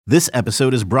This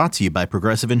episode is brought to you by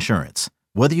Progressive Insurance.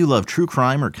 Whether you love true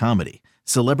crime or comedy,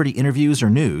 celebrity interviews or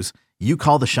news, you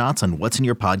call the shots on what's in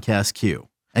your podcast queue.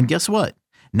 And guess what?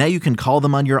 Now you can call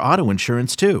them on your auto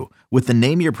insurance too with the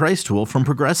Name Your Price tool from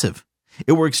Progressive.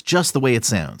 It works just the way it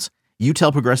sounds. You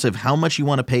tell Progressive how much you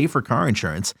want to pay for car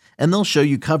insurance, and they'll show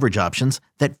you coverage options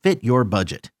that fit your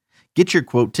budget. Get your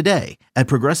quote today at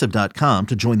Progressive.com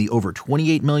to join the over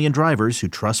 28 million drivers who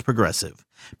trust Progressive.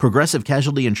 Progressive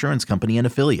Casualty Insurance Company and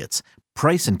Affiliates.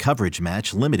 Price and coverage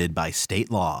match limited by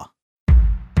state law.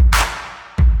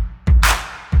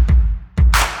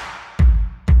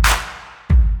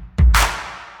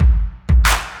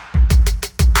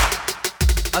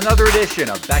 Another edition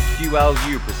of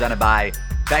BetQLU presented by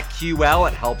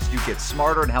BetQL. It helps you get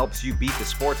smarter and helps you beat the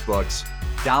sports books.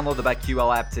 Download the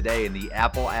BetQL app today in the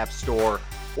Apple App Store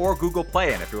or Google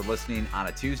Play. And if you're listening on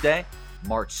a Tuesday,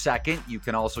 March 2nd, you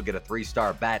can also get a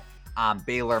 3-star bet on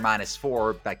Baylor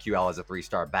 -4. BetQL has a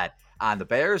 3-star bet on the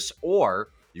Bears, or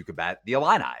you could bet the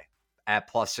Illini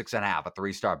at +6.5, a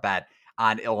 3-star bet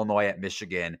on Illinois at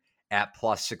Michigan at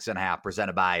 +6.5,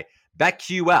 presented by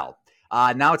BetQL.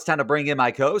 Now it's time to bring in my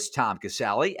co-host, Tom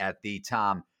Casale, at the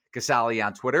Tom Casale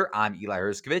on Twitter. I'm Eli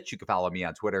Herskovich. You can follow me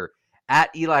on Twitter at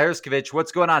Eli Herskovich.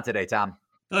 What's going on today, Tom?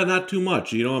 Not too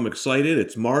much. I'm excited.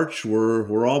 It's March.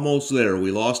 We're almost there.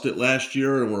 We lost it last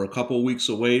year, and we're a couple weeks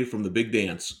away from the big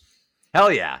dance.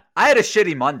 Hell yeah. I had a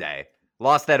shitty Monday.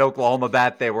 Lost that Oklahoma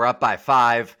bet. They were up by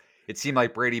 5. It seemed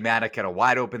like Brady Manick had a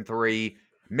wide open 3.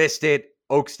 Missed it.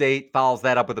 Oak State follows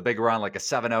that up with a big run, like a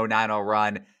 7-0, 9-0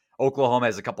 run. Oklahoma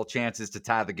has a couple chances to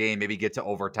tie the game, maybe get to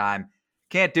overtime.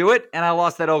 Can't do it, and I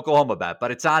lost that Oklahoma bet.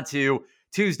 But it's on to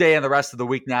Tuesday and the rest of the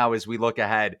week now as we look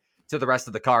ahead to the rest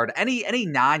of the card. Any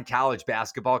non-college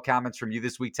basketball comments from you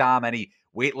this week, Tom? Any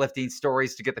weightlifting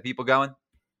stories to get the people going?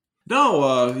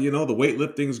 No, the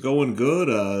weightlifting's going good.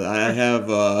 I have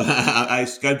I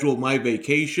scheduled my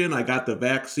vacation. I got the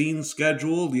vaccine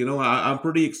scheduled. I'm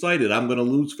pretty excited. I'm going to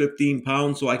lose 15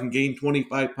 pounds so I can gain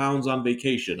 25 pounds on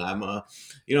vacation. We're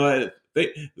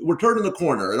turning the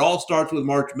corner. It all starts with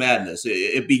March Madness.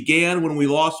 It began when we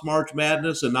lost March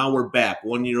Madness, and now we're back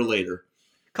 1 year later.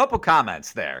 Couple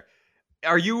comments there.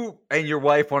 Are you and your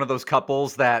wife one of those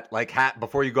couples that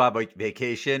before you go on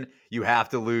vacation, you have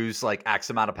to lose like X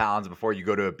amount of pounds before you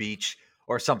go to a beach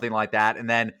or something like that? And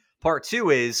then part 2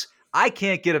 is I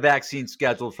can't get a vaccine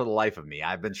scheduled for the life of me.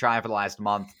 I've been trying for the last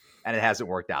month and it hasn't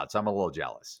worked out. So I'm a little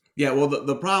jealous. Yeah, well,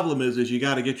 the problem is you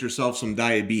got to get yourself some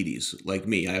diabetes like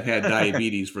me. I've had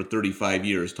diabetes for 35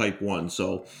 years, type 1.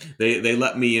 So they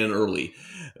let me in early.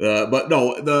 But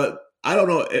no, I don't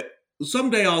know.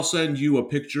 Someday I'll send you a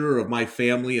picture of my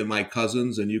family and my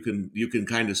cousins, and you can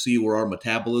kind of see where our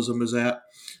metabolism is at.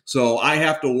 So I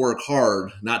have to work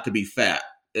hard not to be fat.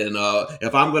 And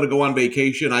if I'm going to go on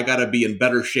vacation, I got to be in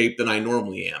better shape than I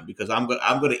normally am because I'm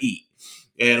going to eat.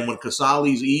 And when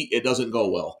Casales eat, it doesn't go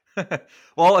well.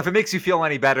 Well, if it makes you feel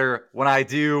any better, when I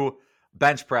do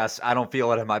bench press, I don't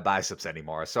feel it in my biceps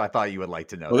anymore. So I thought you would like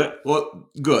to know that. Well,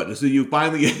 good. So you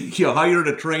finally hired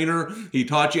a trainer. He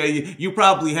taught you. You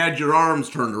probably had your arms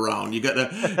turned around.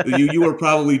 You were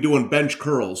probably doing bench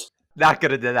curls. Not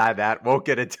going to deny that. Won't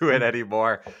get into it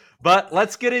anymore. But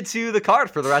let's get into the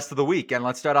card for the rest of the week. And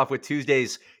let's start off with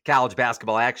Tuesday's college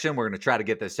basketball action. We're going to try to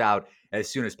get this out as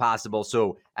soon as possible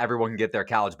so everyone can get their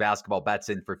college basketball bets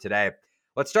in for today.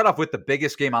 Let's start off with the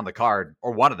biggest game on the card,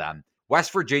 or one of them.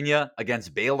 West Virginia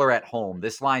against Baylor at home.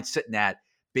 This line's sitting at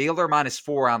Baylor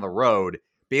 -4 on the road.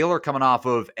 Baylor coming off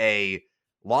of a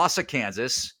loss at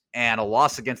Kansas and a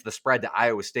loss against the spread to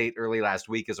Iowa State early last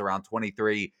week is around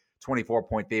 23,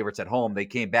 24-point favorites at home. They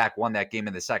came back, won that game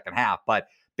in the second half. But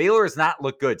Baylor has not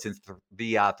looked good since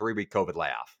the 3-week COVID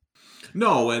layoff.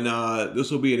 No, and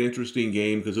this will be an interesting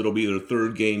game because it'll be their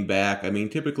third game back. I mean,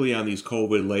 typically on these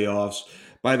COVID layoffs,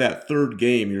 by that third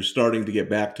game, you're starting to get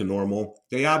back to normal.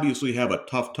 They obviously have a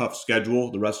tough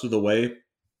schedule the rest of the way.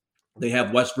 They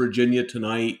have West Virginia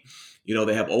tonight.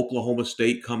 They have Oklahoma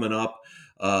State coming up,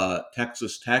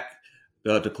 Texas Tech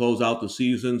to close out the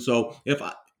season. So if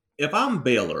I'm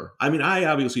Baylor, I mean, I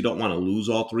obviously don't want to lose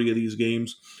all 3 of these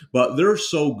games, but they're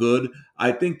so good.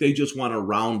 I think they just want to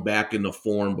round back into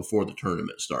form before the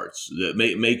tournament starts.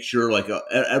 Make sure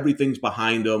everything's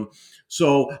behind them.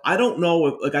 So I don't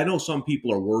know if, I know some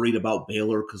people are worried about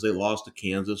Baylor because they lost to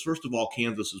Kansas. First of all,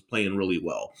 Kansas is playing really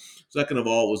well. Second of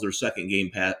all, it was their second game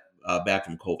back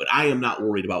from COVID. I am not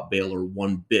worried about Baylor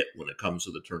one bit when it comes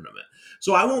to the tournament.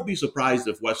 So I won't be surprised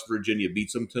if West Virginia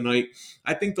beats them tonight.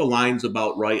 I think the line's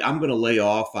about right. I'm going to lay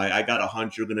off. I got a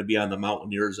hunch you're going to be on the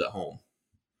Mountaineers at home.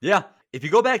 Yeah. If you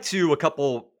go back to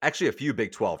a few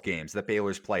Big 12 games that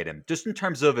Baylor's played in, just in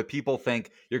terms of if people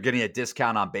think you're getting a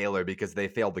discount on Baylor because they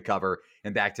failed to cover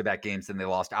in back-to-back games and they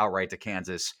lost outright to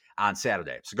Kansas on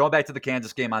Saturday. So going back to the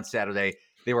Kansas game on Saturday,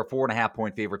 they were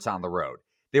 4.5-point favorites on the road.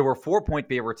 They were 4-point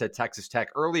favorites at Texas Tech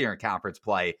earlier in conference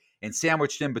play, and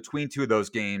sandwiched in between two of those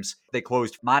games, they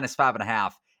closed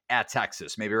 -5.5 at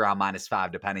Texas, maybe around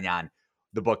 -5, depending on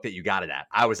the book that you got it at.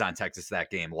 I was on Texas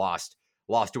that game, lost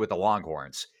it with the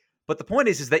Longhorns. But the point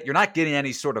is that you're not getting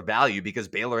any sort of value because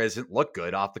Baylor hasn't looked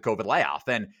good off the COVID layoff.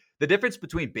 And the difference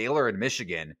between Baylor and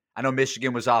Michigan, I know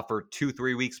Michigan was off for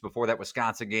 2-3 weeks before that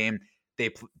Wisconsin game. They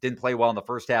didn't play well in the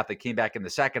first half. They came back in the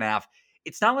second half.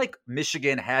 It's not like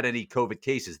Michigan had any COVID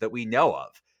cases that we know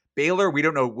of. Baylor, we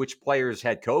don't know which players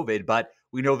had COVID, but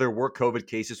we know there were COVID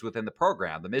cases within the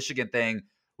program. The Michigan thing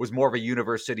was more of a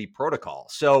university protocol.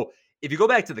 So if you go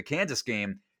back to the Kansas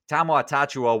game, Tamo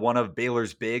Atachua, one of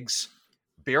Baylor's bigs,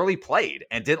 barely played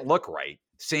and didn't look right.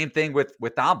 Same thing with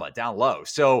Damba down low.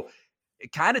 So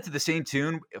kind of to the same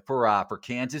tune for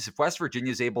Kansas. If West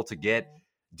Virginia is able to get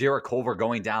Derek Culver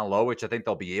going down low, which I think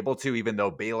they'll be able to, even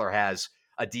though Baylor has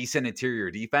a decent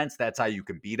interior defense, that's how you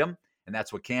can beat them. And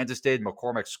that's what Kansas did.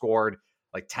 McCormick scored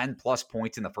like 10 plus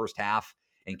points in the first half,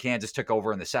 and Kansas took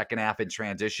over in the second half in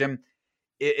transition.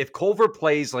 If Culver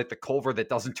plays like the Culver that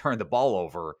doesn't turn the ball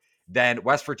over, then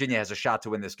West Virginia has a shot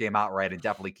to win this game outright and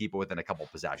definitely keep it within a couple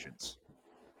possessions.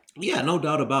 Yeah, no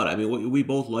doubt about it. I mean, we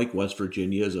both like West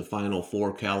Virginia as a Final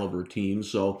Four caliber team.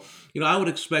 So, I would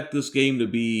expect this game to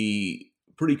be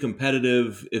pretty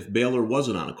competitive if Baylor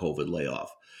wasn't on a COVID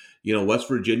layoff. West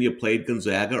Virginia played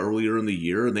Gonzaga earlier in the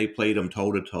year, and they played them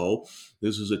toe-to-toe.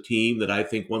 This is a team that I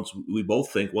think once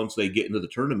they get into the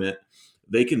tournament,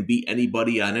 they can beat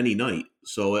anybody on any night.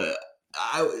 So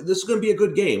this is going to be a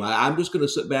good game. I'm just going to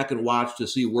sit back and watch to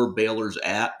see where Baylor's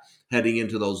at heading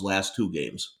into those last two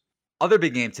games. Other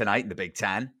big game tonight in the Big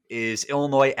Ten is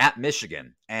Illinois at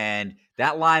Michigan. And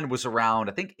that line was around,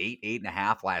 I think,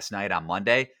 8.5 last night on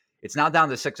Monday. It's now down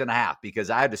to 6.5 because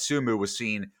I had Sumu was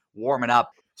seen warming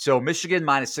up. So Michigan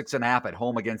 -6.5 at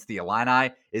home against the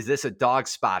Illini. Is this a dog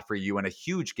spot for you in a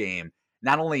huge game,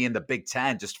 not only in the Big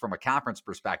Ten, just from a conference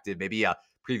perspective, maybe a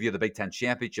preview of the Big Ten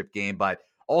championship game, but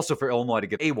also for Illinois to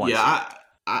get A1? Yeah,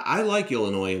 I like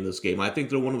Illinois in this game. I think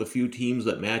they're one of the few teams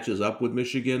that matches up with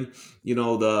Michigan. We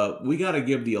got to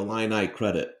give the Illini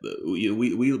credit.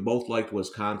 We both liked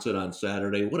Wisconsin on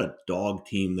Saturday. What a dog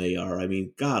team they are. I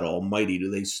mean, God almighty, do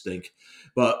they stink.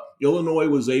 But Illinois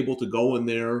was able to go in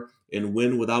there and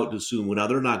win without Dosunmu. Now,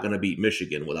 they're not going to beat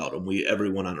Michigan without him.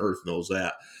 Everyone on earth knows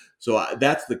that. So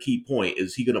that's the key point.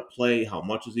 Is he going to play? How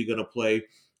much is he going to play?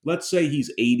 Let's say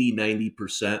he's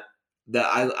 80-90%. That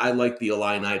I like the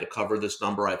Illini to cover this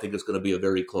number. I think it's going to be a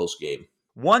very close game.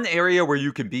 One area where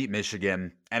you can beat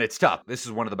Michigan, and it's tough. This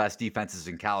is one of the best defenses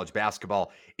in college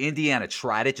basketball. Indiana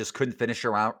tried it, just couldn't finish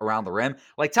around the rim.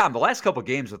 Like, Tom, the last couple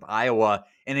games with Iowa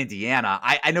and Indiana,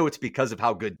 I know it's because of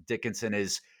how good Dickinson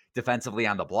is defensively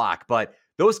on the block, but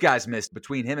those guys missed,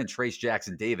 between him and Trace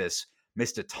Jackson Davis,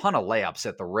 missed a ton of layups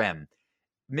at the rim.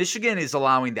 Michigan is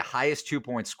allowing the highest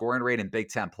 2-point scoring rate in Big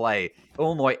Ten play.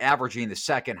 Illinois averaging the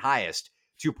second highest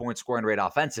 2-point scoring rate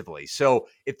offensively. So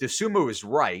if Dosunmu is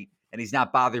right, and he's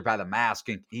not bothered by the mask,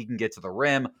 and he can get to the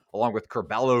rim, along with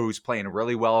Curbelo, who's playing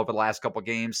really well over the last couple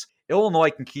games,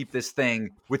 Illinois can keep this thing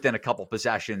within a couple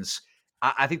possessions.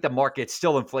 I think the market's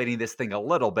still inflating this thing a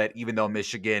little bit, even though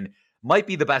Michigan might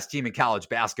be the best team in college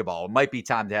basketball. It might be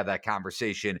time to have that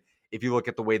conversation if you look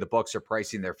at the way the books are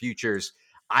pricing their futures.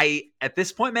 At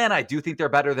this point, man, I do think they're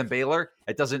better than Baylor.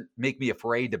 It doesn't make me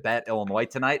afraid to bet Illinois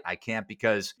tonight. I can't,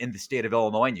 because in the state of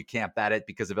Illinois, and you can't bet it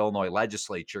because of Illinois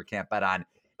legislature, can't bet on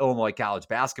Illinois college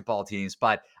basketball teams.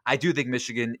 But I do think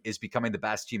Michigan is becoming the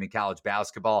best team in college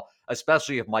basketball,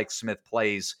 especially if Mike Smith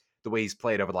plays the way he's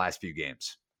played over the last few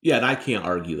games. Yeah, and I can't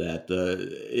argue that.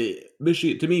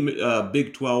 Michigan, to me,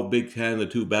 Big 12, Big 10, the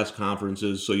two best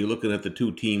conferences. So you're looking at the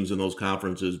two teams in those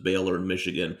conferences, Baylor and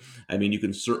Michigan. I mean, you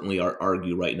can certainly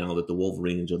argue right now that the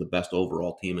Wolverines are the best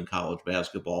overall team in college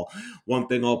basketball. One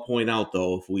thing I'll point out,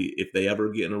 though, if they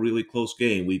ever get in a really close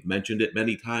game, we've mentioned it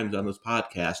many times on this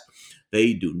podcast,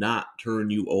 they do not turn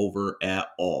you over at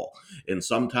all. And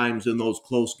sometimes in those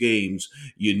close games,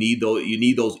 you need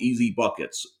those easy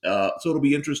buckets. So it'll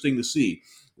be interesting to see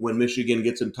when Michigan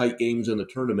gets in tight games in the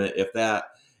tournament, if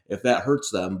that hurts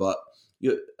them. But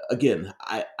again,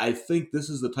 I think this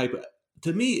is the type of,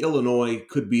 to me, Illinois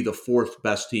could be the fourth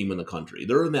best team in the country.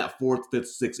 They're in that fourth, fifth,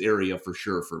 sixth area for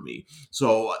sure for me.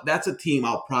 So that's a team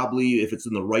I'll probably, if it's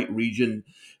in the right region,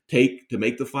 take to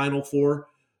make the Final Four.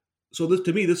 So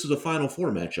to me, this is a Final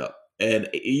Four matchup. And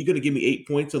are you going to give me 8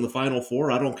 points in the Final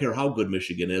Four? I don't care how good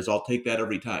Michigan is. I'll take that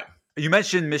every time. You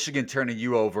mentioned Michigan turning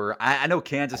you over. I know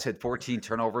Kansas had 14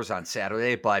 turnovers on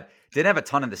Saturday, but didn't have a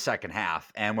ton in the second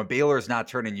half. And when Baylor is not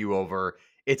turning you over,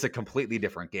 it's a completely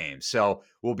different game. So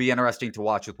will be interesting to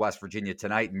watch with West Virginia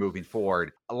tonight and moving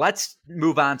forward. Let's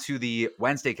move on to the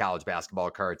Wednesday college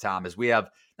basketball card, Tom, as we have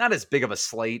not as big of a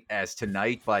slate as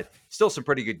tonight, but still some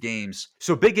pretty good games.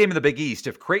 So big game in the Big East.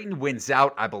 If Creighton wins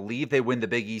out, I believe they win the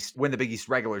Big East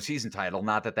regular season title.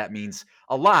 Not that that means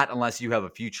a lot unless you have a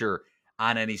future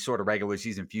on any sort of regular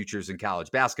season futures in college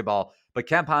basketball. But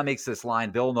KenPom makes this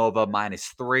line Villanova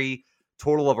 -3,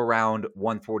 total of around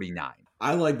 149.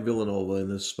 I like Villanova in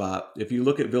this spot. If you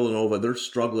look at Villanova, they're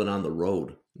struggling on the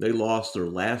road. They lost their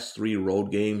last 3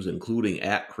 road games, including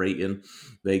at Creighton.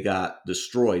 They got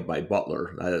destroyed by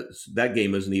Butler. That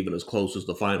game isn't even as close as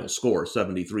the final score,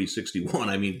 73-61.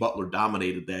 I mean, Butler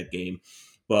dominated that game.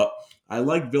 But I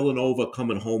like Villanova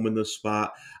coming home in this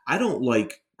spot. I don't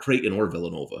like Creighton or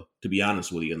Villanova, to be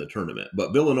honest with you, in the tournament.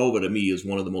 But Villanova, to me, is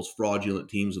one of the most fraudulent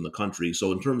teams in the country.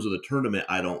 So in terms of the tournament,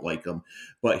 I don't like them.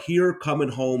 But here, coming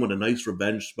home in a nice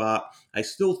revenge spot, I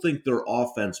still think their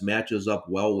offense matches up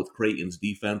well with Creighton's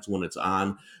defense when it's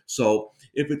on. So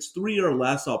if it's 3 or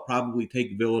less, I'll probably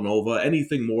take Villanova.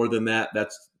 Anything more than that,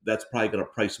 that's probably going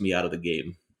to price me out of the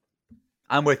game.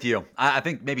 I'm with you. I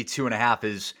think maybe 2.5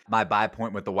 is my buy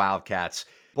point with the Wildcats.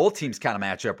 Both teams kind of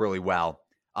match up really well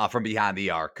from behind the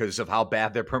arc because of how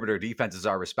bad their perimeter defenses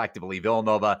are, respectively.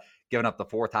 Villanova giving up the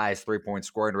 4th highest 3-point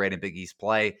scoring rate in Big East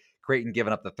play. Creighton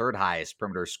giving up the 3rd highest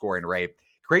perimeter scoring rate.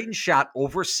 Creighton shot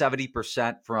over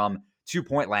 70% from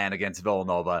 2-point land against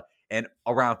Villanova and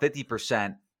around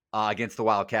 50% against the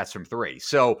Wildcats from 3.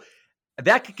 So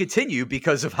that could continue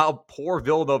because of how poor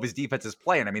Villanova's defense is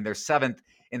playing. I mean, they're 7th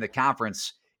in the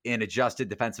conference in adjusted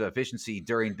defensive efficiency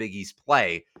during Big East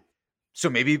play. So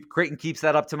maybe Creighton keeps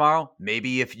that up tomorrow.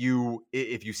 Maybe if you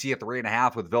see a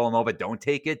 3.5 with Villanova, don't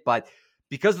take it. But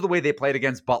because of the way they played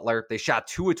against Butler, they shot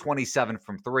 2 of 27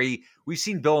 from 3. We've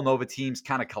seen Villanova teams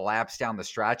kind of collapse down the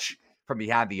stretch from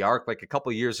behind the arc. Like a couple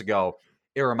of years ago,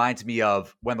 it reminds me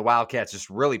of when the Wildcats just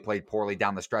really played poorly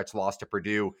down the stretch, lost to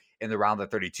Purdue in the round of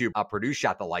 32. Purdue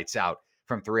shot the lights out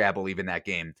from 3, I believe, in that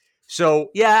game. So,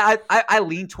 yeah, I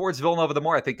lean towards Villanova. The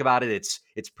more I think about it,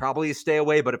 it's probably a stay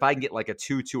away. But if I can get like a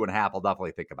 2.5, I'll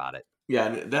definitely think about it. Yeah,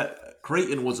 and that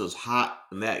Creighton was as hot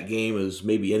in that game as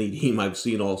maybe any team I've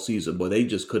seen all season, but they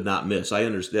just could not miss. I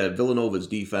understand Villanova's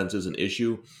defense is an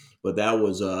issue, but that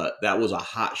was a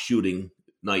hot shooting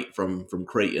night from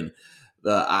Creighton.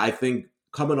 I think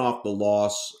coming off the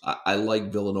loss, I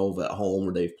like Villanova at home,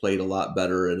 where they've played a lot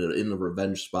better and in the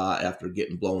revenge spot after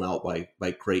getting blown out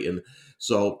by Creighton.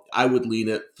 So I would lean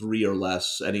at 3 or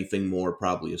less. Anything more,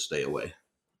 probably a stay away.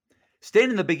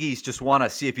 Staying in the Big East, just want to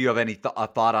see if you have any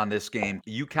thought on this game.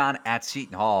 UConn at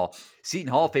Seton Hall.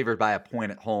 Seton Hall favored by a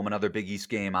point at home. Another Big East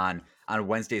game on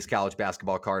Wednesday's college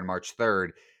basketball card, March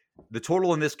 3rd. The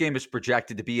total in this game is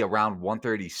projected to be around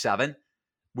 137.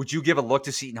 Would you give a look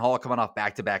to Seton Hall coming off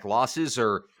back-to-back losses,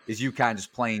 or is UConn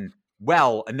just playing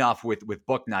well enough with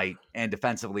book night and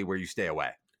defensively where you stay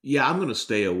away? Yeah, I'm going to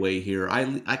stay away here.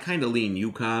 I kind of lean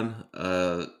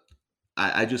UConn.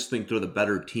 I just think they're the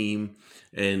better team.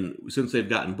 And since they've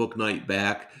gotten book night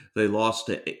back, they lost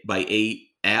by 8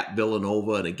 at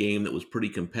Villanova in a game that was pretty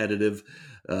competitive.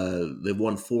 They've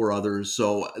won 4 others.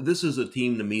 So this is a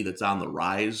team to me that's on the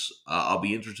rise. I'll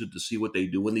be interested to see what they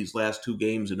do in these last 2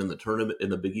 games and in the tournament, in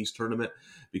the Big East tournament,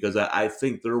 because I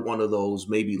think they're one of those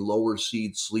maybe lower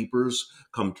seed sleepers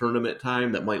come tournament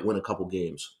time that might win a couple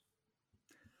games.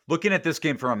 Looking at this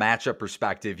game from a matchup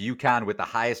perspective, UConn with the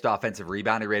highest offensive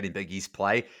rebounding rate in Big East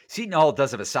play. Seton Hall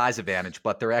does have a size advantage,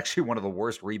 but they're actually one of the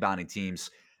worst rebounding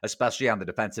teams, especially on the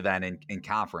defensive end in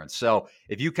conference. So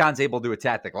if UConn's able to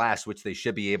attack the glass, which they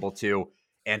should be able to,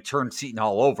 and turn Seton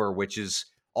Hall over, which is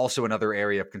also another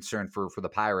area of concern for the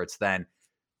Pirates, then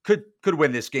could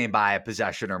win this game by a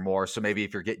possession or more. So maybe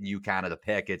if you're getting UConn at a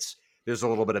pick, there's a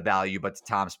little bit of value. But to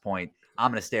Tom's point,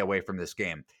 I'm going to stay away from this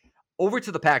game. Over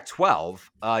to the Pac-12,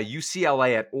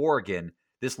 UCLA at Oregon.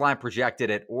 This line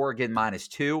projected at Oregon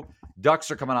 -2.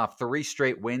 Ducks are coming off 3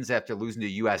 straight wins after losing to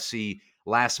USC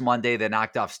last Monday. They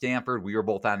knocked off Stanford. We were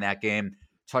both on that game.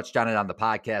 Touched on it on the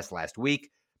podcast last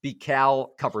week. Beat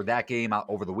Cal, covered that game out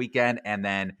over the weekend, and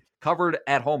then covered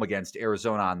at home against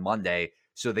Arizona on Monday.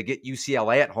 So they get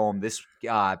UCLA at home. This,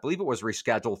 I believe it was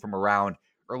rescheduled from around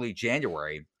early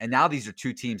January. And now these are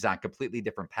 2 teams on completely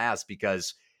different paths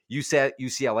because you said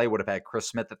UCLA would have had Chris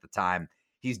Smith at the time.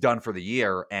 He's done for the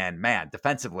year. And man,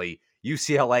 defensively,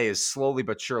 UCLA is slowly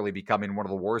but surely becoming one of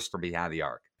the worst from behind the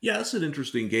arc. Yeah, it's an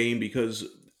interesting game because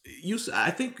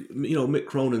I think, Mick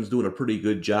Cronin's doing a pretty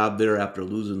good job there after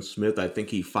losing Smith. I think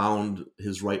he found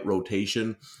his right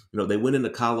rotation. They went into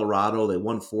Colorado. They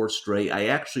won 4 straight. I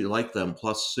actually like them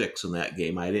 +6 in that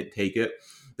game. I didn't take it.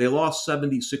 They lost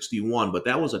 70-61, but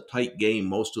that was a tight game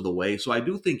most of the way. So I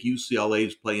do think UCLA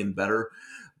is playing better.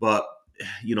 But,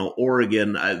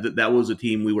 Oregon, that was a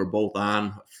team we were both on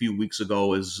a few weeks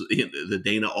ago, is the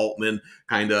Dana Altman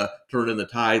kind of turning the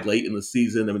tide late in the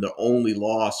season. I mean, their only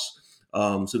loss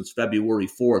since February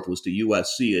 4th was to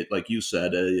USC. Like you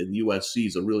said, and USC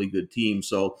is a really good team.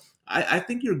 So I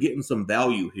think you're getting some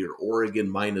value here.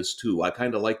 Oregon -2. I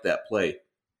kind of like that play.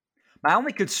 My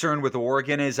only concern with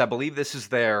Oregon is I believe this is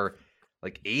their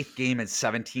like 8th game in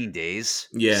 17 days,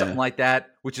 something Yeah. like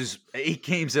that, which is 8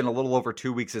 games in a little over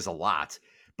 2 weeks is a lot.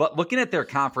 But looking at their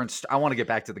conference, I want to get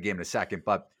back to the game in a second,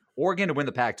 but Oregon to win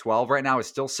the Pac-12 right now is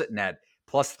still sitting at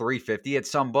 +350 at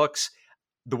some books.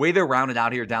 The way they're rounded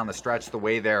out here down the stretch, the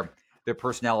way their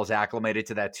personnel is acclimated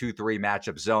to that 2-3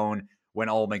 matchup zone when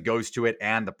Altman goes to it,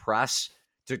 and the press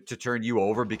to turn you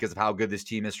over because of how good this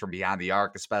team is from beyond the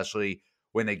arc, especially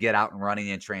when they get out and running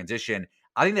in transition.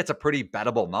 I think that's a pretty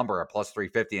bettable number at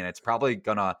 +350, and it's probably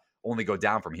going to only go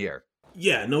down from here.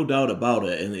 Yeah, no doubt about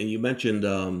it. And you mentioned,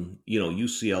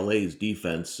 UCLA's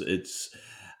defense.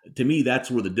 To me, that's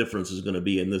where the difference is going to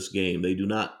be in this game. They do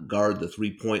not guard the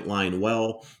 3-point line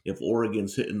well. If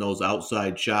Oregon's hitting those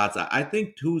outside shots, I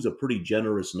think 2 is a pretty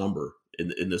generous number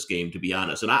in this game, to be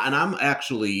honest. And I'm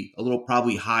actually a little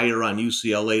probably higher on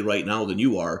UCLA right now than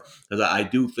you are, because I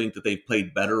do think that they've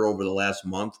played better over the last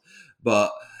month.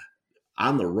 But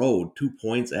on the road, 2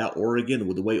 points at Oregon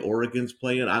with the way Oregon's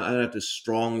playing, I have to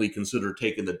strongly consider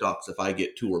taking the Ducks if I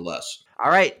get 2 or less.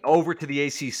 All right, over to the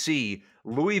ACC.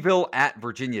 Louisville at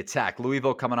Virginia Tech.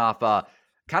 Louisville coming off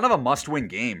kind of a must-win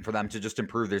game for them to just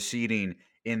improve their seeding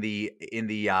in the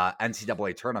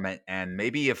NCAA tournament. And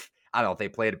maybe if they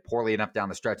played poorly enough down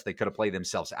the stretch, they could have played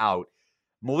themselves out.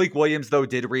 Malik Williams, though,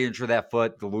 did re-injure that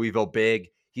foot. The Louisville big.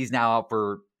 He's now out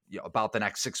for about the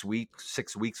next 6 weeks.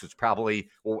 6 weeks, which probably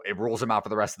it rules him out for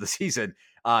the rest of the season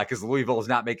because Louisville is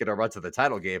not making a run to the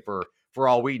title game for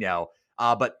all we know.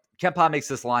 But KenPom makes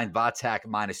this line Vatech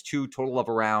 -2, total of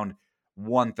around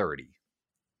 130.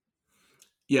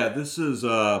 Yeah, this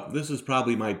is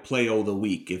probably my play of the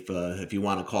week, if you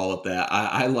want to call it that.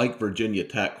 I like Virginia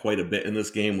Tech quite a bit in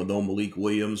this game with no Malik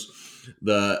Williams.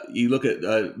 You look at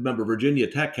remember Virginia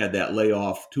Tech had that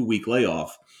 2-week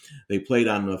layoff. They played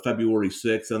on February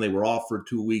 6th, and they were off for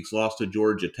 2 weeks, lost to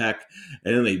Georgia Tech,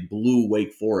 and then they blew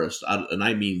Wake Forest out, and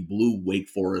I mean blew Wake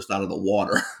Forest out of the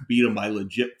water, beat them by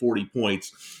legit 40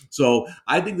 points. So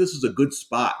I think this is a good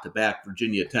spot to back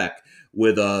Virginia Tech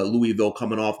with Louisville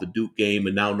coming off the Duke game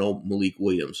and now no Malik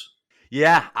Williams.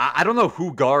 Yeah, I don't know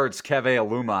who guards Keve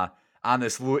Aluma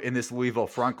in this Louisville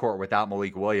front court without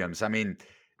Malik Williams. I mean,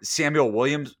 Samuel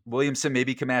Williamson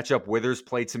maybe can match up. Withers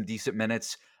played some decent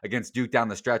minutes against Duke down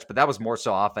the stretch, but that was more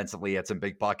so offensively at some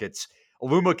big buckets.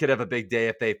 Aluma could have a big day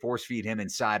if they force feed him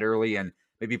inside early and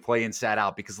maybe play inside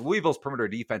out, because Louisville's perimeter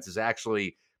defense is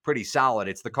actually pretty solid.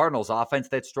 It's the Cardinals' offense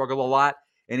that struggle a lot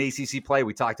in ACC play.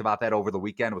 We talked about that over the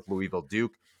weekend with Louisville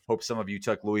Duke. Hope some of you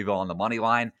took Louisville on the money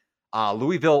line.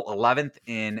 Louisville 11th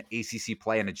in ACC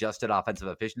play and adjusted offensive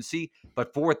efficiency,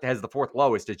 but has the 4th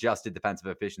lowest adjusted defensive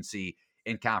efficiency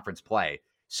in conference play.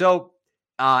 So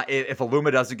if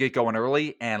Aluma doesn't get going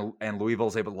early and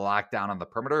Louisville's able to lock down on the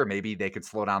perimeter, maybe they could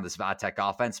slow down this Vatech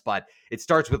offense. But it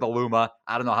starts with Aluma.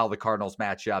 I don't know how the Cardinals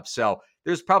match up, so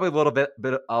there's probably a little bit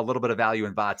of value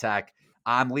in Vatech.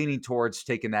 I'm leaning towards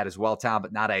taking that as well, Tom,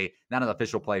 but not an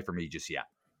official play for me just yet.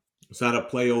 It's not a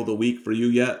play of the week for you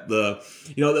yet. The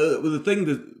thing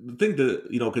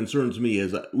that concerns me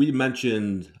is we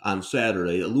mentioned on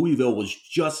Saturday that Louisville was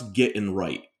just getting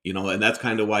right, and that's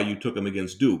kind of why you took them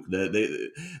against Duke.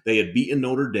 They had beaten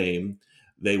Notre Dame.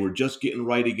 They were just getting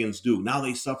right against Duke. Now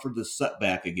they suffered the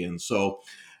setback again. So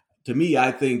to me,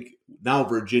 I think now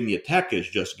Virginia Tech is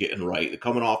just getting right.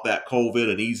 Coming off that COVID,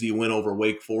 an easy win over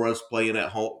Wake Forest, playing at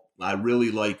home. I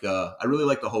really like the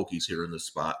Hokies here in this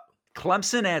spot.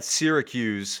 Clemson at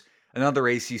Syracuse, another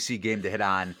ACC game to hit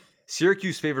on.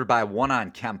 Syracuse favored by 1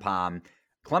 on KenPom.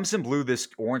 Clemson blew this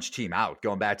Orange team out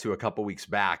going back to a couple weeks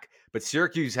back, but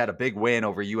Syracuse had a big win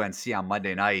over UNC on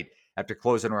Monday night after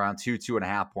closing around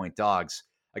 2.5 point dogs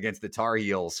against the Tar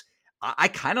Heels. I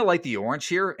kind of like the Orange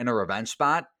here in a revenge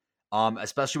spot,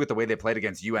 especially with the way they played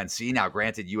against UNC. Now,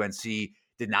 granted, UNC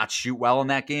did not shoot well in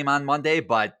that game on Monday,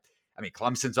 but I mean,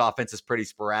 Clemson's offense is pretty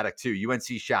sporadic too.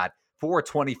 UNC shot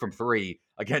 4-20 from 3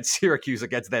 against Syracuse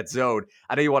against that zone.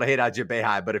 I know you want to hit on Jim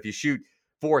Boeheim, but if you shoot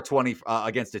 420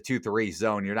 against a 2-3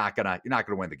 zone, you're not gonna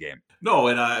win the game. No,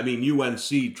 and I mean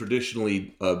UNC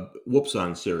traditionally whoops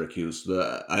on Syracuse.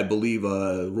 I believe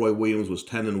Roy Williams was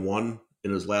 10-1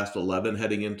 in his last 11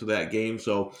 heading into that game.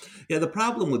 So yeah, the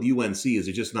problem with UNC is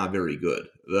it's just not very good.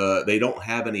 They don't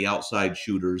have any outside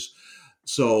shooters.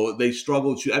 So they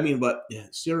struggled to. I mean, but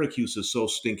Syracuse is so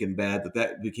stinking bad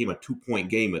that became a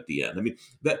 2-point game at the end. I mean,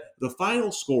 that the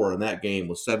final score in that game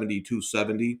was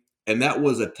 72-70, and that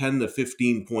was a 10 to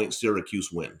 15 point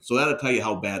Syracuse win. So that'll tell you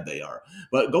how bad they are.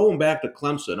 But going back to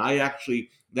Clemson,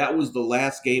 that was the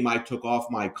last game I took off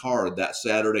my card that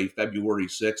Saturday, February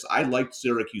 6th. I liked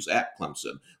Syracuse at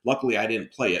Clemson. Luckily, I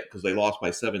didn't play it because they lost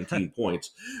by 17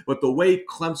 points. But the way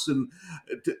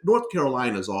North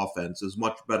Carolina's offense is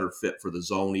much better fit for the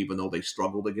zone, even though they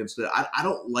struggled against it. I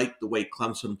don't like the way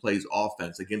Clemson plays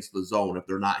offense against the zone if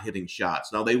they're not hitting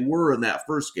shots. Now, they were in that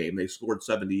first game. They scored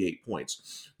 78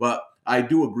 points. But I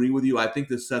do agree with you. I think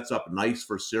this sets up nice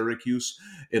for Syracuse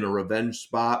in a revenge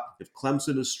spot. If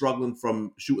Clemson is struggling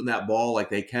from shooting that ball like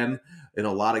they can in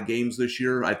a lot of games this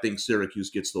year, I think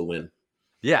Syracuse gets the win.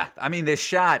 Yeah, I mean, they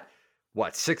shot,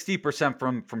 60%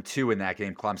 from two in that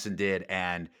game, Clemson did.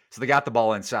 And so they got the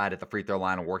ball inside at the free throw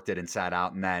line and worked it inside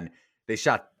out. And then they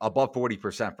shot above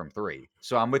 40% from three.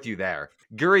 So I'm with you there.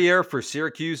 Guerrier for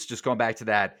Syracuse, just going back to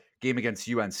that game against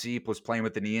UNC, was playing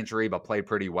with the knee injury, but played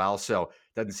pretty well. So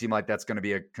doesn't seem like that's going to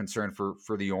be a concern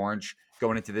for the Orange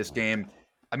going into this game.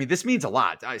 I mean, this means a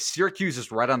lot. Syracuse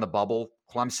is right on the bubble.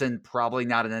 Clemson, probably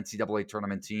not an NCAA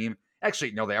tournament team.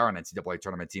 Actually, no, they are an NCAA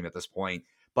tournament team at this point.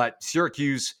 But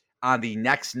Syracuse on the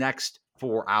next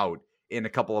four out in a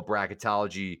couple of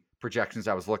bracketology projections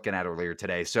I was looking at earlier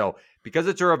today. So because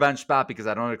it's a revenge spot, because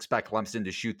I don't expect Clemson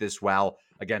to shoot this well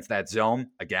against that zone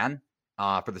again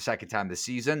for the second time this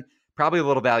season, probably a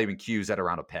little value in Q's at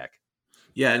around a pick.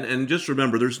 Yeah, and just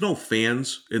remember, there's no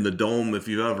fans in the Dome. If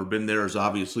you've ever been there, it's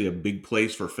obviously a big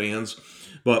place for fans.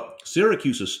 But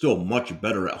Syracuse is still much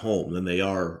better at home than they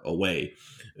are away.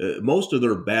 Most of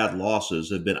their bad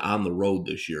losses have been on the road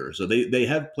this year. So they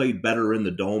have played better in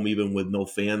the Dome, even with no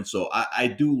fans. So I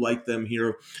do like them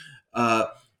here.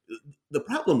 The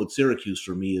problem with Syracuse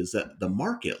for me is that the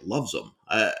market loves them.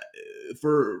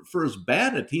 For as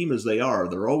bad a team as they are,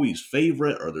 they're always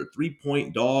favorite or they're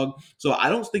 3-point dog. So I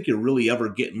don't think you're really ever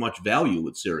getting much value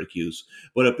with Syracuse.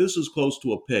 But if this is close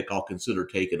to a pick, I'll consider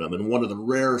taking them in one of the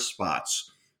rare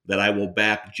spots that I will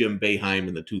back Jim Boeheim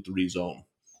in the 2-3 zone.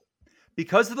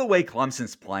 Because of the way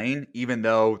Clemson's playing, even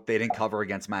though they didn't cover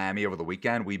against Miami over the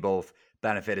weekend, we both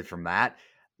benefited from that.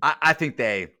 I think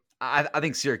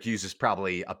Syracuse is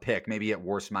probably a pick, maybe at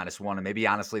worst -1, and maybe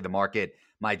honestly the market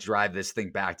might drive this thing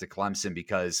back to Clemson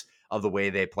because of the way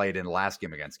they played in the last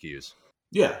game against Q's.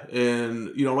 Yeah,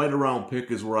 and right around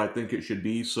pick is where I think it should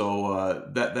be. So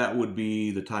that would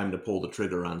be the time to pull the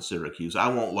trigger on Syracuse. I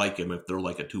won't like them if they're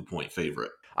like a 2-point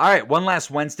favorite. All right, one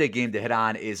last Wednesday game to hit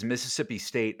on is Mississippi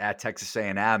State at Texas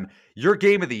A&M. Your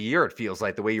game of the year, it feels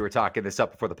like, the way you were talking this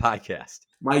up before the podcast.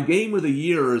 My game of the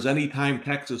year is anytime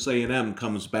Texas A&M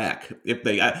comes back.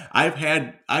 I've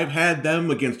had them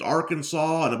against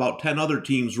Arkansas and about 10 other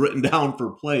teams written down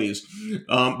for plays,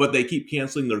 but they keep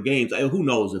canceling their games. Who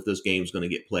knows if this game's going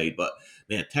to get played? But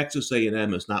man, Texas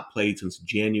A&M has not played since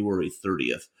January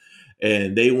 30th,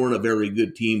 and they weren't a very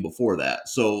good team before that.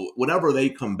 So whenever they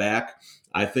come back,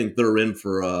 I think they're in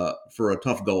for a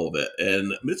tough go of it.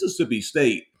 And Mississippi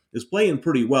State is playing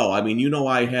pretty well. I mean,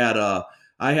 I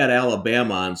had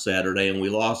Alabama on Saturday and we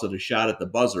lost at a shot at the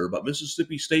buzzer, but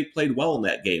Mississippi State played well in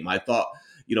that game. I thought,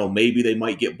 maybe they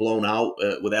might get blown out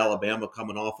with Alabama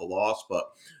coming off a loss, but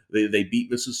they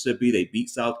beat Mississippi, they beat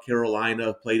South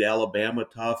Carolina, played Alabama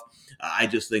tough. I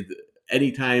just think that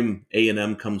anytime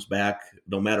A&M comes back,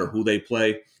 no matter who they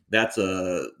play, that's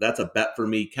a bet for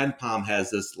me. Ken Pom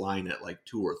has this line at like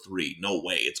 2 or 3. No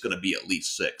way. It's going to be at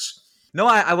least 6. No,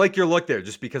 I like your look there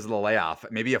just because of the layoff.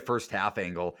 Maybe a first half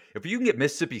angle. If you can get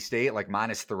Mississippi State like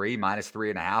 -3,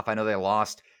 -3.5, I know they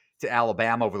lost to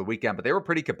Alabama over the weekend, but they were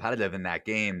pretty competitive in that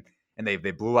game. And they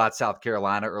blew out South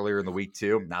Carolina earlier in the week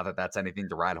too. Not that that's anything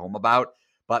to write home about,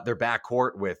 but their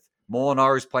backcourt with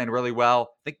Molinar is playing really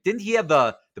well. I think, didn't he have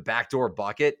the backdoor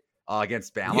bucket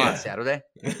against Bama on Saturday?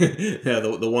 Yeah,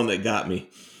 the one that got me.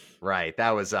 Right.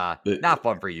 That was not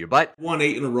fun for you, but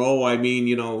 1-8 in a row. I mean,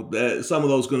 some of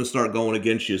those going to start going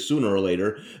against you sooner or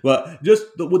later. But just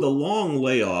with a long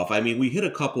layoff, I mean, we hit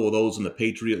a couple of those in the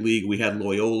Patriot League. We had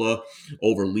Loyola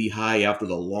over Lehigh after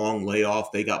the long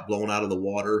layoff. They got blown out of the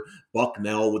water.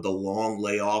 Bucknell with the long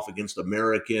layoff against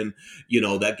American.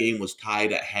 That game was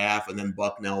tied at half, and then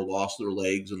Bucknell lost their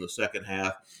legs in the second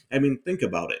half. I mean, think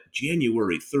about it.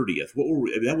 January 30th.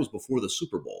 That was before the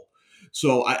Super Bowl.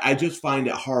 So I just find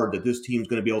it hard that this team's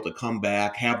going to be able to come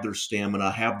back, have their stamina,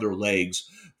 have their legs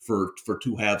for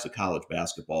two halves of college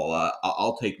basketball.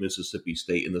 I'll take Mississippi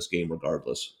State in this game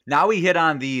regardless. Now we hit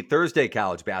on the Thursday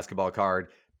college basketball card.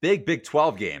 Big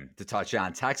 12 game to touch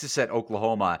on. Texas at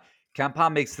Oklahoma.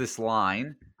 KenPom makes this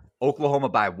line, Oklahoma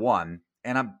by 1.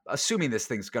 And I'm assuming this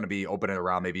thing's going to be opening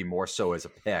around maybe more so as a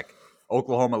pick.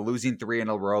 Oklahoma losing 3 in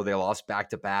a row. They lost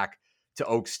back-to-back to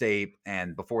Oak State,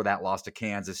 and before that lost to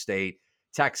Kansas State.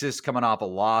 Texas coming off a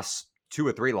loss, 2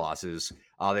 or 3 losses.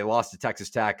 They lost to Texas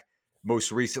Tech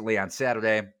most recently on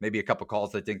Saturday. Maybe a couple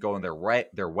calls that didn't go in their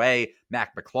way.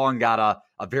 Mac McClung got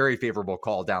a very favorable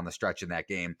call down the stretch in that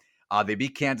game. They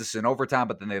beat Kansas in overtime,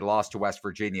 but then they lost to West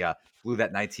Virginia, blew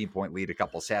that 19-point lead a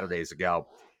couple Saturdays ago.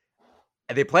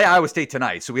 And they play Iowa State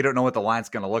tonight, so we don't know what the line's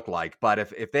going to look like. But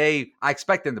I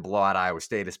expect them to blow out Iowa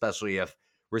State, especially if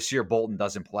Rasir Bolton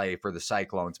doesn't play for the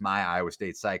Cyclones, my Iowa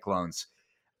State Cyclones.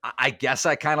 I guess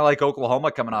I kind of like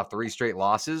Oklahoma coming off 3 straight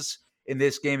losses in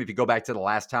this game. If you go back to the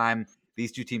last time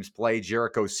these two teams played,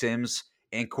 Jericho Sims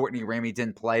and Courtney Ramey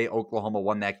didn't play. Oklahoma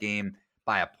won that game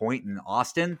by a point in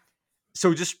Austin.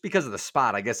 So just because of the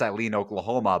spot, I guess I lean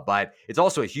Oklahoma, but it's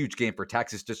also a huge game for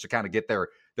Texas just to kind of get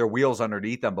their wheels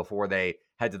underneath them before they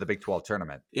head to the Big 12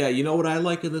 tournament. Yeah, you know what I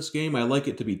like in this game? I like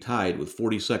it to be tied with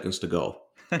 40 seconds to go.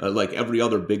 Like every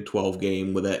other Big 12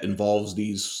 game that involves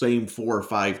these same 4 or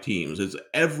 5 teams. It's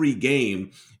every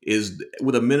game is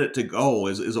with a minute to go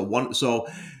is a one. So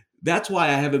that's why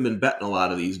I haven't been betting a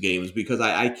lot of these games, because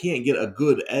I can't get a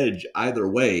good edge either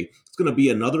way. It's going to be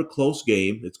another close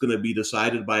game. It's going to be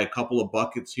decided by a couple of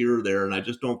buckets here or there, and I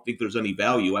just don't think there's any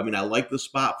value. I mean, I like the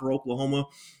spot for Oklahoma,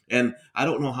 and I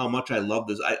don't know how much I love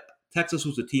this. Texas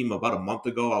was a team about a month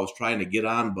ago I was trying to get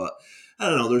on, but I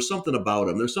don't know. There's something about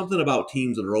them. There's something about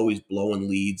teams that are always blowing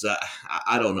leads.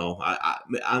 I don't know. I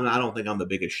don't think I'm the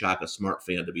biggest Shaka Smart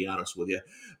fan, to be honest with you.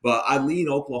 But I lean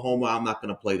Oklahoma. I'm not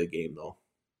going to play the game, though.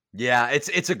 Yeah,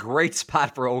 it's a great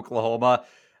spot for Oklahoma.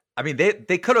 I mean,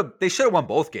 they should have won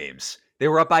both games. They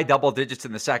were up by double digits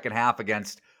in the second half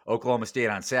against Oklahoma State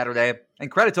on Saturday.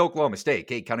 And credit to Oklahoma State.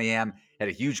 Cade Cunningham had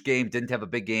a huge game, didn't have a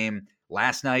big game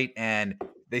last night, and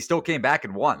they still came back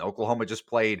and won. Oklahoma just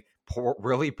played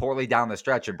really poorly down the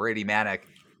stretch, and Brady Manick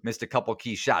missed a couple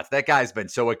key shots. That guy's been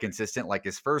so inconsistent, like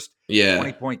his first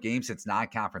 20-point game since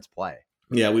non-conference play.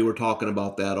 Yeah, we were talking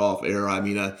about that off air. I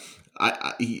mean,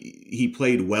 he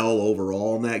played well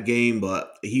overall in that game,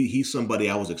 but he's somebody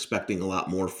I was expecting a lot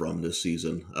more from this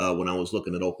season when I was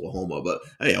looking at Oklahoma. But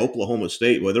hey, Oklahoma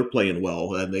State, well, they're playing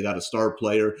well, and they got a star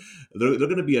player. They're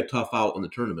going to be a tough out in the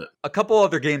tournament. A couple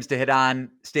other games to hit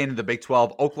on, staying in the Big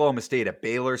 12. Oklahoma State at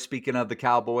Baylor, speaking of the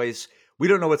Cowboys. We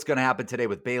don't know what's going to happen today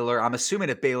with Baylor. I'm assuming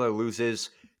if Baylor loses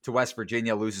to West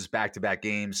Virginia, loses back-to-back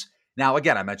games. Now,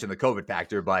 again, I mentioned the COVID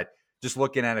factor, but just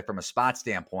looking at it from a spot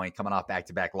standpoint, coming off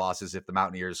back-to-back losses, if the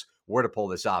Mountaineers were to pull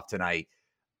this off tonight,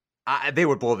 they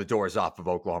would blow the doors off of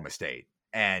Oklahoma State.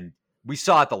 And we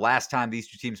saw it the last time these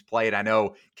two teams played. I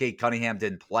know Cade Cunningham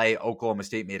didn't play. Oklahoma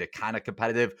State made it kind of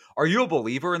competitive. Are you a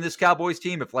believer in this Cowboys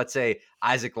team? If, let's say,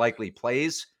 Isaac Likely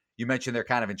plays, you mentioned they're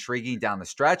kind of intriguing down the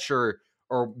stretch, or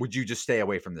would you just stay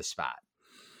away from this spot?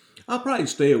 I'll probably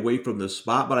stay away from this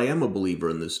spot, but I am a believer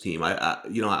in this team.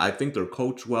 I think they're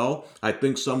coached well. I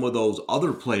think some of those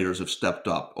other players have stepped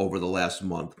up over the last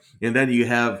month. And then you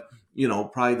have,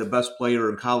 probably the best player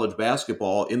in college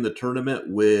basketball in the tournament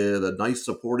with a nice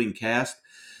supporting cast.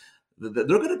 They're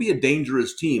going to be a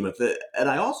dangerous team. And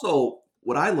I also,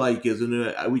 what I like is,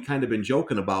 and we kind of been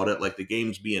joking about it, like the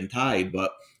games being tied,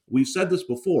 but we've said this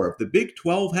before. If the Big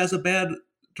 12 has a bad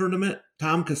tournament,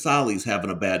 Tom Casale's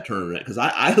having a bad tournament, because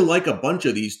I like a bunch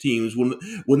of these teams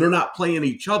when they're not playing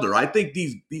each other. I think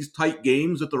these tight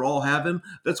games that they're all having,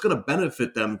 that's going to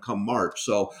benefit them come March.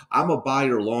 So I'm a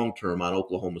buyer long term on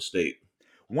Oklahoma State.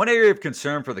 One area of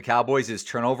concern for the Cowboys is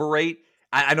turnover rate.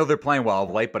 I know they're playing well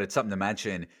of late, but it's something to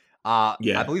mention.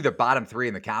 I believe they're bottom 3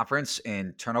 in the conference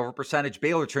in turnover percentage.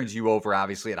 Baylor turns you over,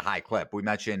 obviously, at a high clip. We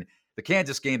mentioned the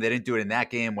Kansas game. They didn't do it in that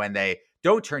game. When they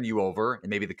don't turn you over, and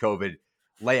maybe the COVID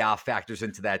layoff factors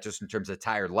into that just in terms of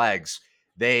tired legs,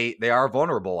 they are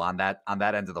vulnerable on that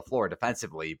end of the floor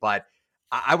defensively. But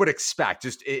I would expect,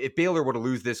 just if Baylor were to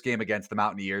lose this game against the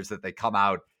Mountaineers, that they come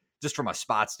out just from a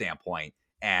spot standpoint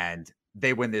and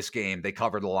they win this game. They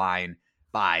cover the line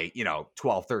by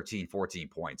 12, 13, 14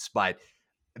 points. But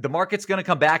the market's going to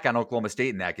come back on Oklahoma State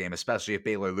in that game, especially if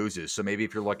Baylor loses. So maybe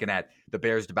if you're looking at the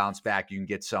Bears to bounce back, you can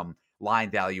get some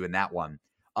line value in that one.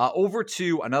 Over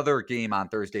to another game on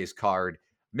Thursday's card,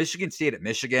 Michigan State at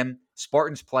Michigan.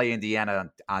 Spartans play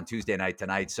Indiana on Tuesday night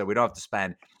tonight, so we don't have to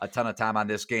spend a ton of time on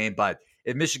this game. But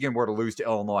if Michigan were to lose to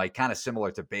Illinois, kind of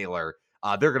similar to Baylor,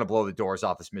 they're going to blow the doors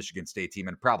off this Michigan State team,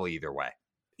 and probably either way.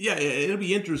 Yeah, it'll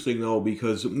be interesting though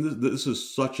because this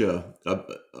is such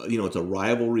it's a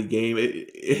rivalry game.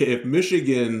 If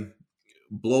Michigan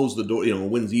blows the door,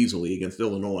 wins easily against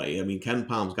Illinois. I mean, Ken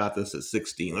Palm's got this at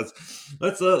 16.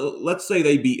 Let's say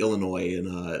they beat Illinois and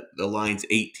the line's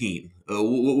 18.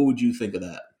 What would you think of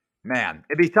that? Man,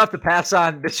 it'd be tough to pass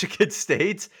on Michigan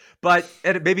State, but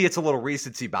maybe it's a little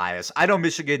recency bias. I know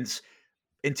Michigan's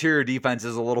interior defense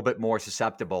is a little bit more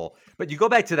susceptible. But you go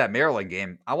back to that Maryland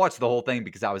game. I watched the whole thing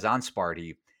because I was on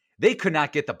Sparty. They could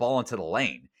not get the ball into the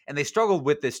lane. And they struggled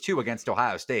with this too against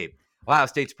Ohio State. Ohio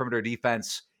State's perimeter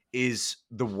defense is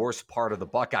the worst part of the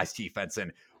Buckeyes defense.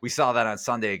 And we saw that on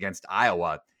Sunday against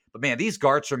Iowa. But man, these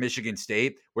guards from Michigan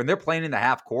State, when they're playing in the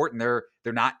half court and they're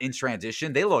not in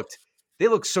transition, they looked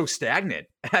so stagnant.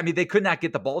 I mean, they could not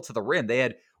get the ball to the rim. They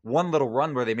had one little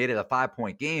run where they made it a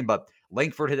 5-point game, but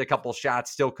Langford hit a couple shots,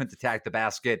 still couldn't attack the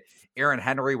basket. Aaron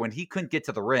Henry, when he couldn't get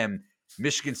to the rim,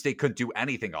 Michigan State couldn't do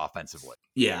anything offensively.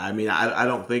 Yeah, I mean, I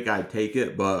don't think I'd take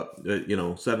it, but,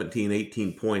 17,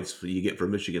 18 points you get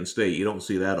from Michigan State, you don't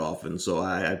see that often, so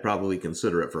I'd probably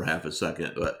consider it for half a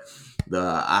second. But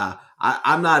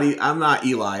I'm not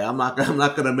Eli. I'm not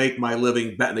going to make my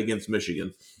living betting against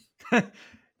Michigan.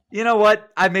 You know what?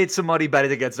 I made some money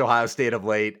betting against Ohio State of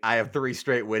late. I have 3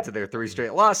 straight wins and their 3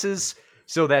 straight losses.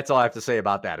 So that's all I have to say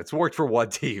about that. It's worked for one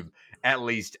team, at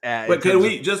least. But can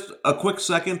we just a quick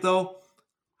second, though?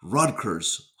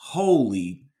 Rutgers.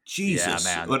 Holy Jesus.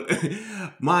 Yeah,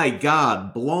 man. My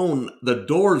God, the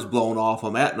doors blown off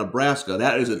them at Nebraska.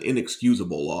 That is an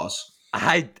inexcusable loss.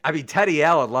 I mean, Teddy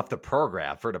Allen left the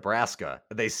program for Nebraska.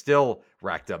 They still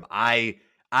wrecked him. I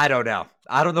don't know.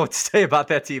 I don't know what to say about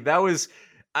that team. That was...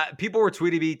 people were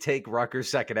tweeting me, take Rutgers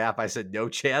second half. I said, no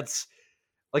chance.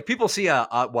 Like, people see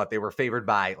they were favored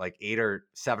by like 8 or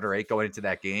 7 or 8 going into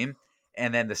that game.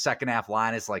 And then the second half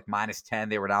line is like -10.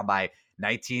 They were down by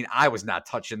 19. I was not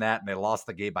touching that. And they lost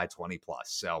the game by 20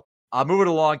 plus. So moving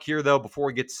along here, though, before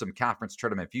we get to some conference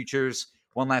tournament futures,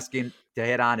 one last game to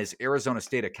hit on is Arizona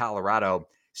State at Colorado.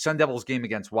 Sun Devils game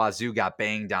against Wazoo got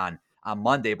banged on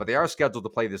Monday, but they are scheduled to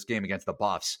play this game against the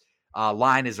Buffs.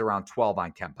 Line is around 12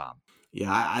 on KenPom.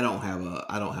 Yeah, I don't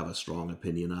have a strong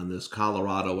opinion on this.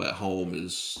 Colorado at home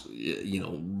is,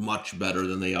 much better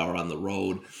than they are on the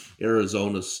road.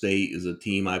 Arizona State is a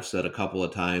team I've said a couple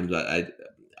of times.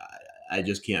 I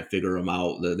just can't figure them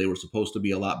out. They were supposed to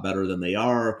be a lot better than they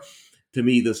are. To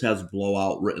me, this has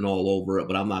blowout written all over it,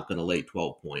 but I'm not going to lay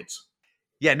 12 points.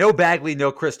 Yeah, no Bagley,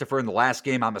 no Christopher in the last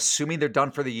game. I'm assuming they're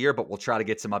done for the year, but we'll try to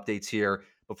get some updates here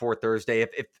before Thursday.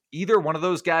 If either one of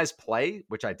those guys play,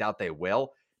 which I doubt they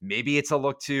will, maybe it's a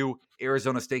look to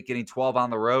Arizona State getting 12 on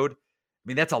the road. I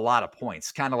mean, that's a lot of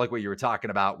points, kind of like what you were talking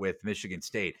about with Michigan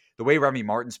State. The way Remy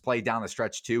Martin's played down the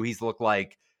stretch, too, he's looked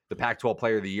like the Pac-12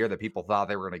 player of the year that people thought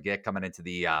they were going to get coming into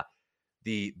the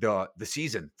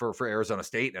season for Arizona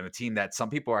State, and a team that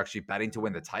some people are actually betting to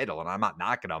win the title, and I'm not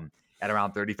knocking them at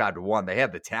around 35-1. They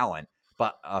have the talent,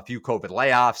 but a few COVID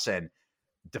layoffs, and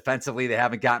defensively they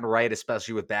haven't gotten right,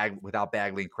 especially without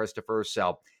Bagley and Christopher.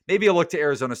 So maybe a look to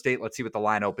Arizona State. Let's see what the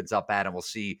line opens up at, and we'll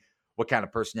see what kind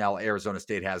of personnel Arizona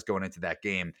State has going into that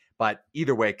game. But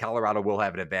either way, Colorado will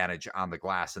have an advantage on the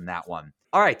glass in that one.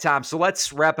 All right, Tom, so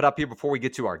let's wrap it up here before we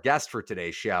get to our guest for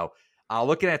today's show.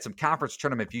 Looking at some conference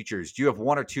tournament futures, do you have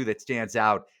one or two that stands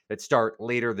out that start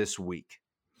later this week?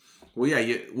 Well,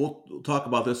 yeah, we'll talk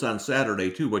about this on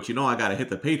Saturday too, but I got to hit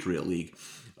the Patriot League.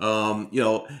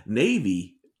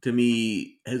 Navy, to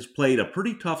me, has played a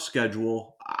pretty tough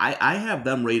schedule. I have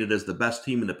them rated as the best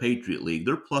team in the Patriot League.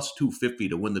 They're plus 250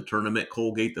 to win the tournament.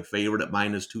 Colgate, the favorite, at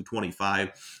minus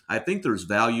 225. I think there's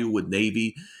value with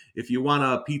Navy. If you want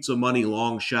a pizza money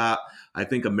long shot, I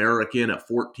think American at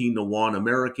 14-1.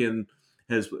 American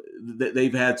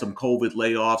they've had some COVID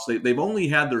layoffs. They've only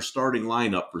had their starting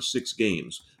lineup for 6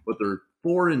 games, but they're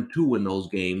 4-2 in those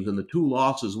games, and the 2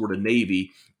 losses were to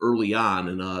Navy early on,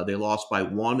 and they lost by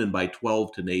 1 and by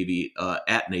 12 to Navy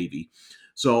at Navy.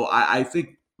 So I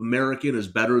think American is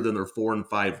better than their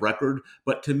 4-5 record,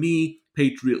 but to me,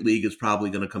 Patriot League is probably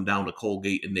going to come down to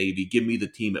Colgate and Navy. Give me the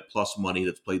team at plus money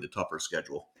that's played the tougher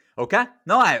schedule. Okay.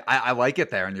 No, I like it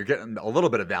there, and you're getting a little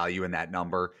bit of value in that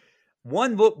number.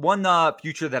 One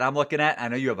future that I'm looking at, I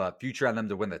know you have a future on them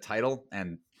to win the title,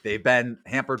 and they've been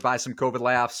hampered by some COVID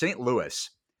layoffs. St. Louis,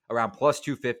 around plus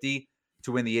 250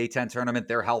 to win the A10 tournament.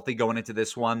 They're healthy going into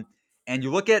this one. And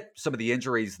you look at some of the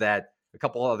injuries that a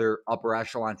couple other upper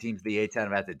echelon teams of the A10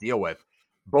 have had to deal with.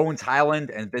 Bones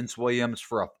Highland and Vince Williams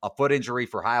for a foot injury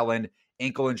for Highland,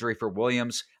 ankle injury for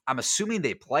Williams. I'm assuming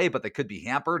they play, but they could be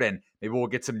hampered, and maybe we'll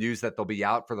get some news that they'll be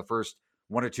out for the first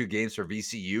 1 or 2 games for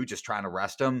VCU, just trying to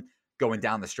rest them. going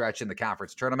down the stretch in the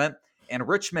conference tournament. And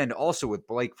Richmond also with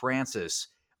Blake Francis,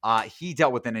 he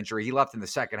dealt with an injury. He left in the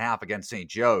second half against St.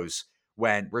 Joe's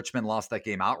when Richmond lost that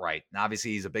game outright. And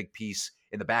obviously he's a big piece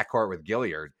in the backcourt with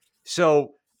Gilliard.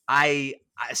 So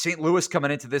St. Louis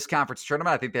coming into this conference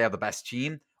tournament, I think they have the best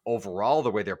team overall,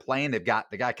 the way they're playing. They've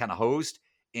got the guy kind of hosed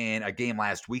in a game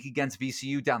last week against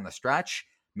VCU down the stretch.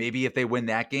 Maybe if they win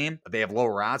that game, they have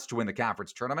lower odds to win the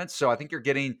conference tournament. So I think you're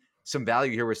getting some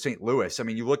value here with St. Louis. I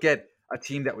mean, you look at a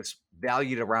team that was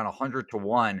valued around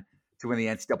 100-1 to win the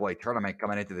NCAA tournament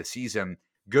coming into the season.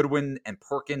 Goodwin and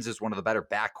Perkins is one of the better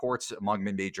backcourts among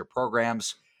mid-major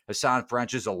programs. Hassan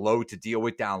French is a load to deal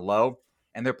with down low.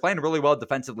 And they're playing really well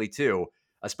defensively too,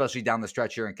 especially down the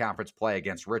stretch here in conference play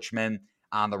against Richmond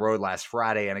on the road last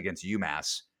Friday and against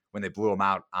UMass when they blew them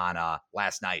out on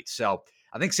last night. So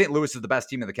I think St. Louis is the best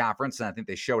team in the conference, and I think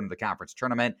they showed in the conference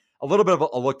tournament. A little bit of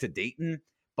a look to Dayton,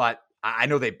 but I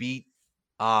know they beat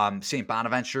St.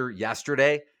 Bonaventure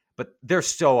yesterday, but they're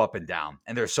so up and down,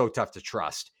 and they're so tough to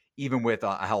trust, even with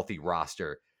a healthy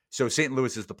roster. So St.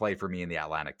 Louis is the play for me in the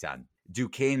Atlantic 10.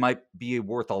 Duquesne might be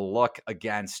worth a look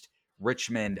against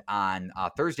Richmond on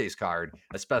Thursday's card,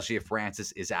 especially if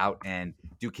Francis is out and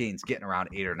Duquesne's getting around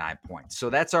 8 or 9 points. So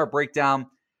that's our breakdown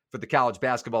for the college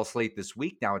basketball slate this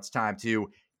week. Now it's time to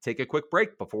take a quick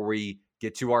break before we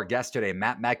get to our guest today,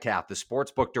 Matt Metcalf, the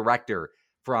sportsbook director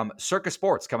from Circa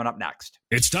Sports, coming up next.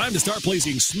 It's time to start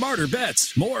placing smarter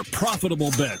bets, more profitable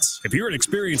bets. If you're an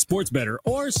experienced sports bettor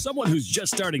or someone who's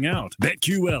just starting out,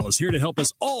 BetQL is here to help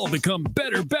us all become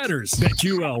better bettors.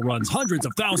 BetQL runs hundreds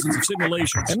of thousands of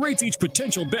simulations and rates each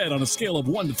potential bet on a scale of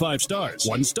 1 to 5 stars.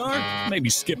 1 star?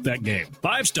 Maybe skip that game.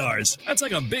 5 stars? That's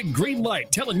like a big green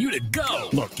light telling you to go.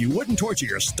 Look, you wouldn't torture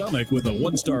your stomach with a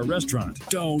 1-star restaurant.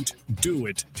 Don't do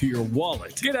it to your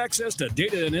wallet. Get access to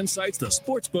data and insights the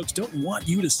sportsbooks don't want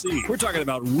you to see. We're talking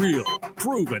about real,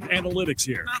 proven analytics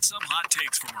here, not some hot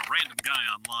takes from a random guy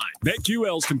online.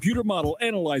 BetQL's computer model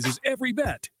analyzes every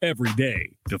bet, every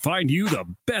day, to find you the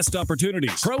best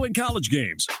opportunities. Pro and college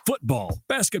games, football,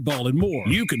 basketball, and more.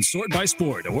 You can sort by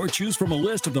sport or choose from a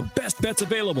list of the best bets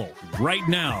available right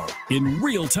now in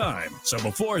real time. So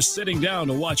before sitting down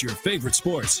to watch your favorite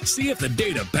sports, see if the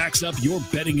data backs up your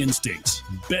betting instincts.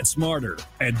 Bet smarter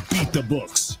and beat the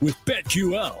books with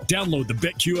BetQL. Download the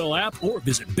BetQL app or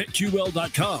visit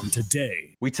BetQL.com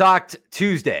today. We talked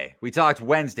Tuesday, we talked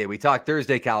Wednesday, we talked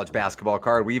Thursday college basketball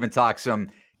card. We even talked some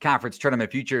conference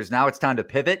tournament futures. Now it's time to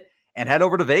pivot and head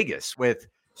over to Vegas with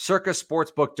Circa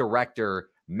Sportsbook Director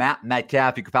Matt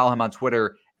Metcalf. You can follow him on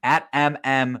Twitter at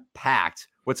MMPact.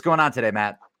 What's going on today,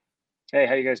 Matt? Hey,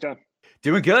 how you guys doing?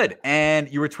 Doing good.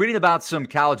 And you were tweeting about some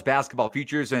college basketball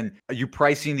futures, and are you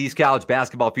pricing these college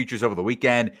basketball futures over the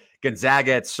weekend?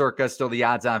 Gonzaga at Circa, still the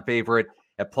odds-on favorite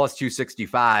at plus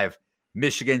 265.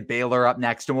 Michigan, Baylor up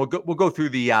next, and we'll go through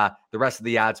the rest of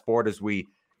the odds board as we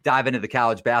dive into the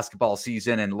college basketball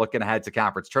season and looking ahead to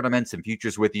conference tournaments and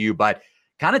futures with you. But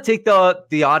kind of take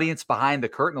the audience behind the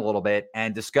curtain a little bit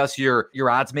and discuss your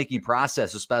odds making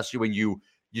process, especially when you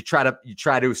try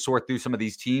to sort through some of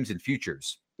these teams and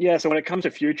futures. Yeah, so when it comes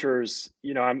to futures,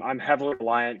 I'm heavily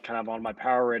reliant kind of on my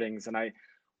power ratings, and I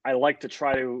like to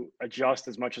try to adjust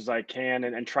as much as I can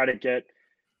and try to get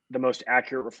the most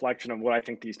accurate reflection of what I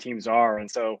think these teams are. And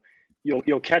so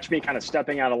you'll catch me kind of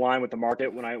stepping out of line with the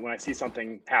market when I see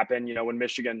something happen. When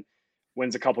Michigan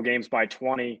wins a couple games by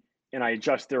 20 and I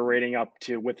adjust their rating up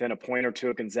to within a point or two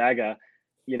of Gonzaga,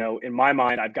 in my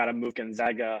mind, I've got to move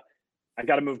Gonzaga's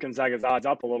odds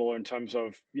up a little in terms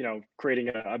of,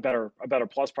 creating a better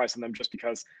plus price on them, just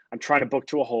because I'm trying to book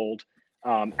to a hold.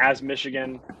 As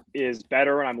Michigan is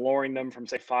better and I'm lowering them from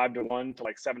say 5-1 to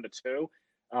like 7-2,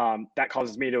 that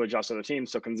causes me to adjust other teams.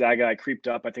 So Gonzaga, I creeped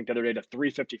up, I think the other day to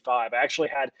 355. I actually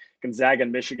had Gonzaga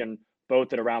and Michigan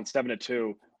both at around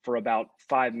 7-2 for about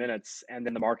 5 minutes. And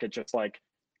then the market just like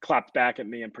clapped back at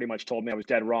me and pretty much told me I was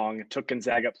dead wrong. It took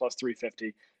Gonzaga plus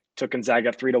 350, took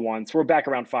Gonzaga 3-1. So we're back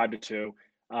around 5-2.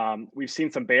 We've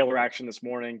seen some Baylor action this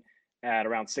morning at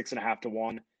around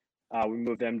 6.5-1. We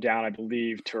moved them down, I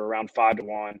believe, to around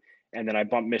 5-1. And then I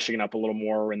bumped Michigan up a little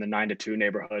more in the 9-2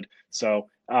 neighborhood. So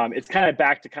it's kind of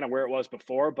back to kind of where it was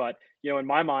before. But, in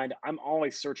my mind, I'm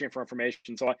always searching for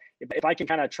information. So if I can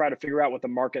kind of try to figure out what the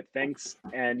market thinks,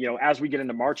 and, as we get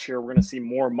into March here, we're going to see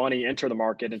more money enter the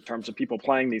market in terms of people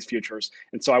playing these futures.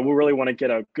 And so I will really want to get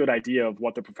a good idea of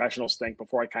what the professionals think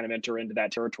before I kind of enter into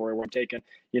that territory where I'm taking,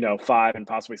 5 and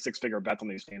possibly 6-figure bets on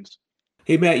these teams.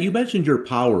 Hey, Matt, you mentioned your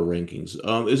power rankings.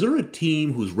 Is there a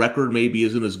team whose record maybe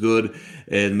isn't as good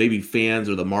and maybe fans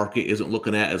or the market isn't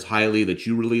looking at as highly that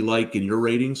you really like in your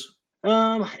ratings?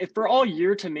 If for all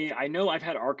year, to me, I know I've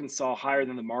had Arkansas higher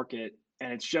than the market,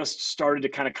 and it's just started to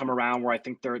kind of come around where I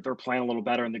think they're playing a little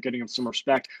better and they're getting them some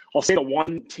respect. I'll say the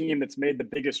one team that's made the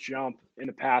biggest jump in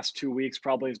the past 2 weeks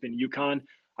probably has been UConn.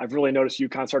 I've really noticed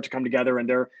UConn start to come together, and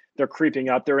they're creeping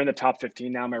up. They're in the top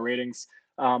 15 now in my ratings.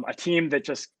 A team that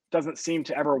just doesn't seem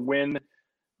to ever win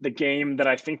the game that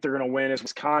I think they're going to win is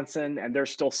Wisconsin, and they're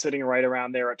still sitting right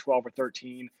around there at 12 or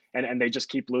 13, and they just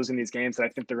keep losing these games that I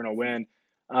think they're going to win.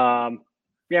 I'm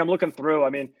looking through. I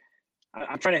mean,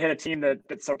 I'm trying to hit a team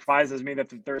that surprises me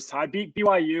that there's high.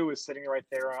 BYU is sitting right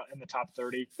there in the top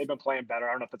 30. They've been playing better.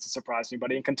 I don't know if that's a surprise to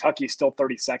anybody. And Kentucky's still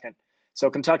 32nd. So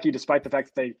Kentucky, despite the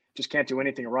fact that they just can't do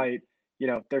anything right,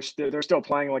 they're still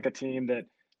playing like a team that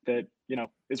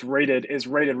is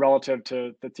rated relative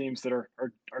to the teams that are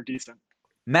decent.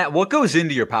 Matt, what goes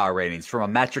into your power ratings from a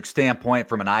metric standpoint,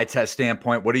 from an eye test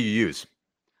standpoint? What do you use?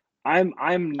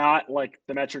 I'm not like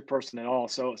the metric person at all.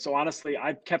 So honestly,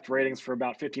 I've kept ratings for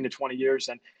about 15 to 20 years,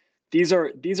 and these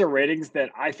are ratings that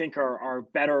I think are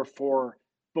better for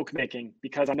bookmaking,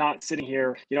 because I'm not sitting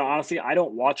here. Honestly, I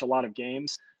don't watch a lot of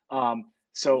games,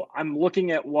 so I'm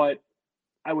looking at what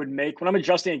I would make when I'm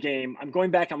adjusting a game. I'm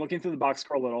going back, I'm looking through the box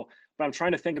score a little, but I'm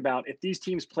trying to think about if these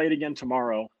teams played again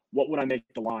tomorrow, what would I make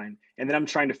the line? And then I'm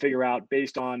trying to figure out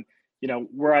based on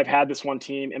where I've had this one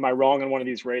team, am I wrong on one of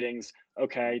these ratings?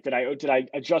 Okay, did I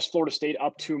adjust Florida State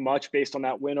up too much based on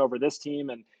that win over this team,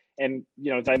 and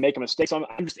did I make a mistake? So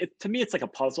to me, it's like a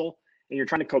puzzle, and you're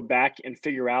trying to go back and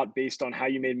figure out based on how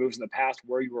you made moves in the past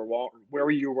where you were wrong, and where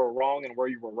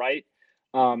you were right.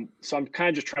 So I'm kind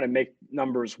of just trying to make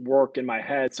numbers work in my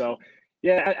head. So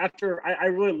yeah, I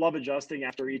really love adjusting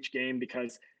after each game,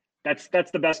 because that's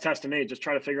the best test to me. Just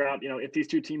try to figure out, if these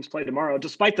two teams play tomorrow,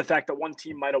 despite the fact that one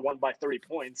team might have won by 30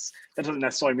 points, that doesn't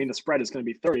necessarily mean the spread is going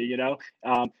to be 30,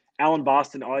 Alan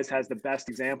Boston always has the best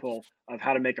example of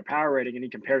how to make a power rating, and he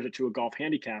compares it to a golf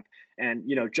handicap. And,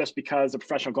 just because a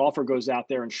professional golfer goes out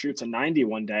there and shoots a 90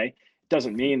 one day,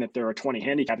 doesn't mean that they're a 20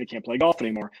 handicap and can't play golf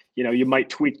anymore. You might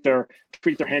tweak their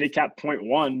handicap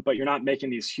 0.1, but you're not making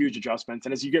these huge adjustments.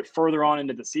 And as you get further on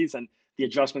into the season, the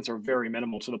adjustments are very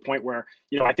minimal, to the point where,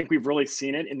 I think we've really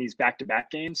seen it in these back-to-back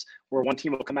games where one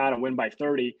team will come out and win by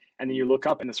 30, and then you look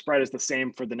up and the spread is the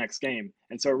same for the next game.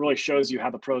 And so it really shows you how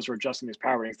the pros are adjusting these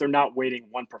power ratings. They're not weighting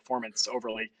one performance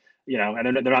overly,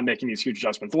 and they're not making these huge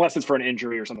adjustments unless it's for an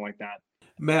injury or something like that.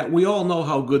 Matt, we all know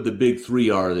how good the big three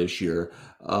are this year.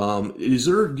 Do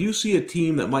you see a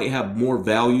team that might have more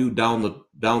value down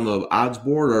the odds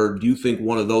board, or do you think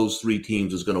one of those three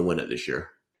teams is going to win it this year?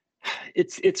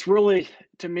 It's really,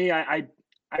 to me, I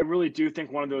really do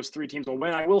think one of those three teams will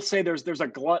win. I will say there's a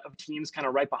glut of teams kind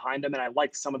of right behind them, and I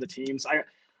like some of the teams.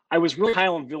 I was really high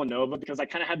on Villanova, because I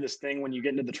kind of had this thing when you get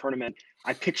into the tournament,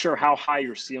 I picture how high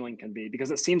your ceiling can be,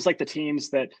 because it seems like the teams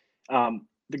that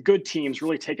the good teams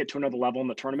really take it to another level in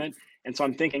the tournament. And so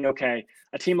I'm thinking, okay,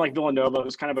 a team like Villanova,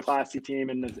 who's kind of a classy team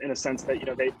in a sense that,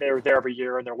 they're there every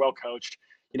year and they're well coached,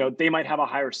 they might have a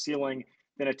higher ceiling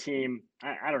than a team,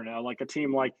 I don't know, like a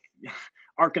team like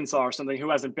Arkansas or something who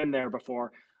hasn't been there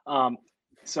before.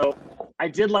 So I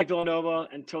did like Villanova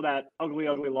until that ugly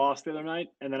loss the other night.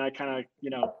 And then I kind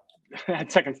of,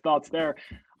 had second thoughts there.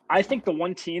 I think the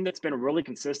one team that's been really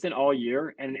consistent all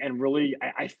year and really,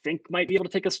 I think might be able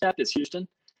to take a step is Houston.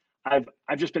 I've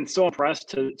just been so impressed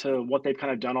to what they've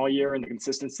kind of done all year and the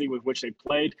consistency with which they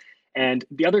played. And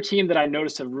the other team that I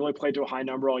noticed have really played to a high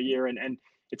number all year, and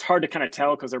it's hard to kind of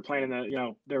tell because they're playing in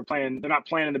the, they're not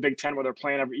playing in the Big Ten where they're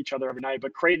playing each other every night,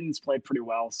 but Creighton's played pretty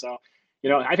well. So,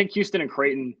 I think Houston and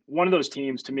Creighton, one of those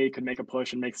teams to me could make a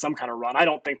push and make some kind of run. I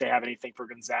don't think they have anything for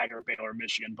Gonzaga or Baylor or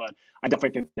Michigan, but I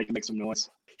definitely think they can make some noise.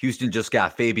 Houston just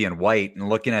got Fabian White, and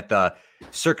looking at the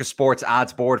Circus Sports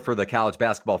odds board for the college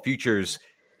basketball futures,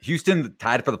 Houston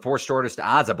tied for the fourth shortest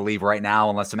odds, I believe, right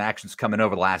now, unless some action's coming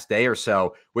over the last day or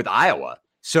so with Iowa.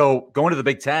 So going to the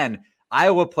Big Ten,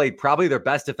 Iowa played probably their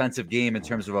best defensive game in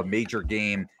terms of a major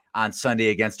game on Sunday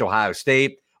against Ohio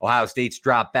State. Ohio State's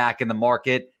dropped back in the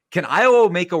market. Can Iowa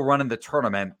make a run in the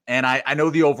tournament? And I know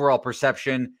the overall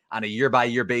perception on a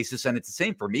year-by-year basis, and it's the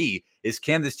same for me, is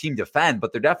can this team defend?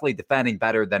 But they're definitely defending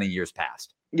better than in years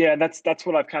past. Yeah, that's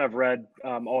what I've kind of read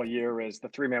all year is the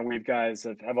three-man weave guys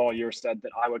have all year said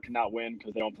that Iowa cannot win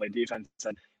because they don't play defense.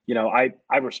 And,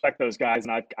 I respect those guys,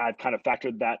 and I've kind of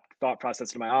factored that thought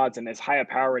process into my odds. And as high a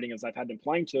power rating as I've had them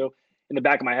playing to, in the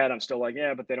back of my head, I'm still like,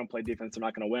 yeah, but they don't play defense. They're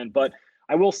not going to win. But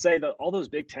I will say that all those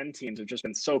Big Ten teams have just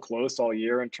been so close all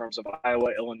year in terms of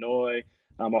Iowa, Illinois,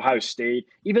 Ohio State,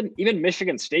 even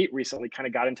Michigan State recently kind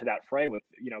of got into that fray with,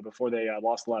 before they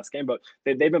lost the last game, but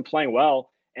they've been playing well.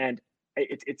 And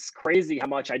it's crazy how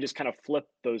much I just kind of flip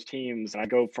those teams and I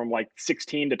go from like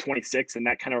 16 to 26 in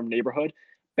that kind of neighborhood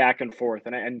back and forth.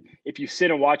 And if you sit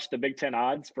and watch the Big Ten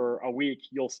odds for a week,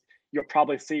 you'll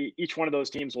probably see each one of those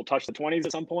teams will touch the 20s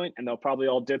at some point, and they'll probably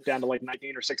all dip down to like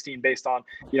 19 or 16 based on,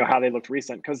 how they looked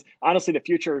recent. Because honestly, the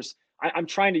futures, I'm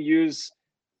trying to use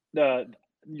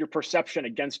your perception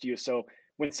against you. So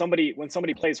when somebody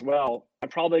plays well, I'm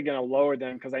probably going to lower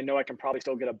them because I know I can probably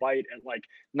still get a bite at like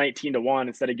 19-1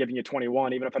 instead of giving you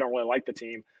 21, even if I don't really like the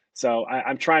team. So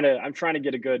I'm trying to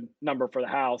get a good number for the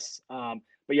house.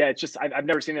 But yeah, it's just I've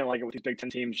never seen it like it with these Big Ten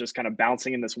teams just kind of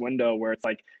bouncing in this window where it's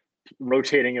like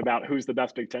rotating about who's the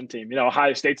best Big Ten team.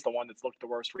 Ohio State's the one that's looked the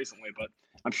worst recently, but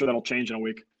I'm sure that'll change in a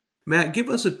week. Matt, give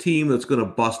us a team that's going to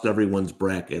bust everyone's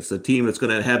brackets, a team that's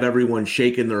going to have everyone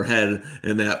shaking their head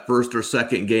in that first or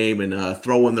second game and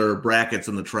throwing their brackets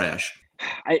in the trash.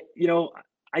 I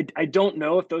don't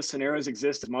know if those scenarios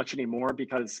exist as much anymore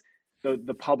because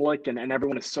the public and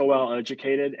everyone is so well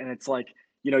educated, and it's like,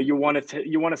 you want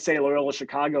to say Loyola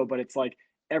Chicago, but it's like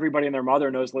everybody and their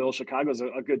mother knows Loyola Chicago is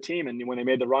a good team, and when they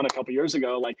made the run a couple years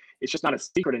ago, like it's just not a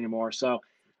secret anymore. So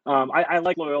I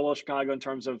like Loyola Chicago in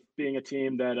terms of being a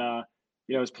team that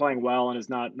is playing well and is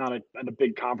not a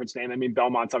big conference name. I mean,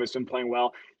 Belmont's obviously been playing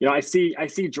well. I see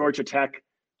Georgia Tech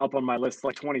up on my list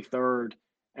like 23rd,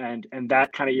 and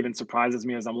that kind of even surprises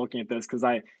me as I'm looking at this because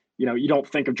you don't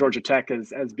think of Georgia Tech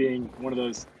as being one of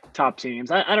those top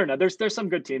teams. I don't know. There's some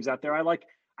good teams out there.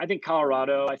 I think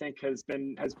Colorado has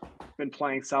been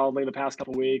playing solidly the past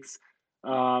couple of weeks.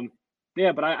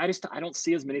 Yeah, but I don't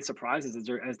see as many surprises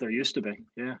as there used to be.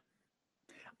 Yeah.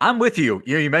 I'm with you.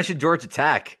 You mentioned Georgia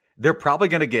Tech. They're probably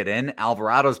going to get in.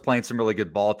 Alvarado's playing some really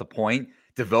good ball at the point.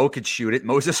 DeVoe could shoot it.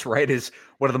 Moses Wright is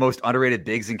one of the most underrated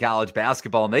bigs in college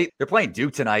basketball. And they're playing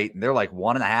Duke tonight, and they're like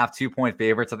 1.5, 2-point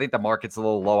favorites. I think the market's a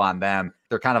little low on them.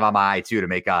 They're kind of on my eye, too, to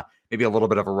make maybe a little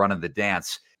bit of a run in the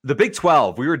dance. The Big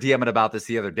 12, we were DMing about this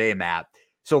the other day, Matt.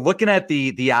 So looking at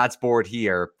the odds board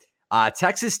here,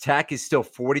 Texas Tech is still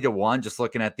 40-1, just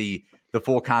looking at the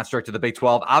full construct of the Big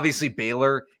 12. Obviously,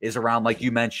 Baylor is around, like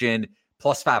you mentioned,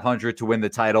 plus 500 to win the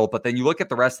title. But then you look at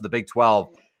the rest of the Big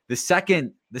 12, the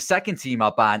second team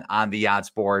up on the odds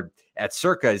board at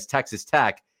circa is Texas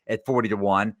Tech at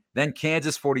 40-1. Then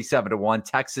Kansas 47-1,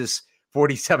 Texas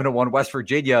 47-1, West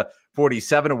Virginia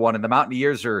 47-1, and the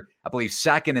Mountaineers are, I believe,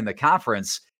 second in the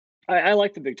conference. I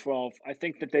like the Big 12. I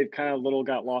think that they've kind of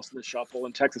got lost in the shuffle,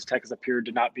 and Texas Tech has appeared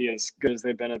to not be as good as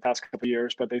they've been in the past couple of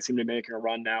years, but they seem to be making a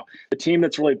run now. The team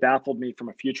that's really baffled me from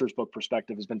a futures book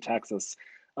perspective has been Texas.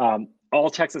 All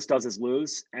Texas does is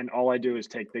lose, and all I do is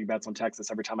take big bets on Texas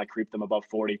every time I creep them above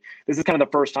 40. This is kind of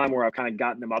the first time where I've kind of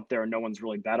gotten them up there and no one's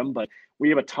really bet them, but we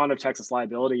have a ton of Texas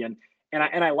liability, and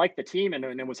I like the team, and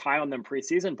it was high on them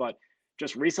preseason, but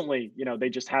just recently, they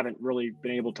just haven't really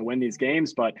been able to win these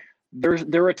games, but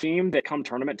they're a team that come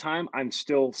tournament time, I'm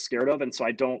still scared of. And so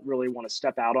I don't really want to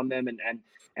step out on them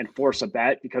and force a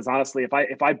bet, because honestly, if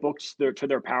I booked to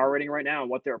their power rating right now and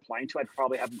what they're playing to, I'd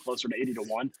probably have them closer to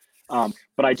 80-1.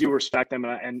 But I do respect them.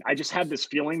 And I just have this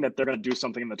feeling that they're going to do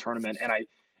something in the tournament.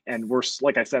 And we're,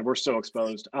 like I said, we're so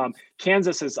exposed.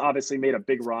 Kansas has obviously made a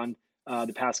big run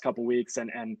the past couple weeks.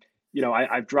 And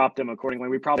I've dropped them accordingly.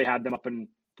 We probably had them up in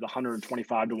the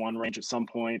 125-1 range at some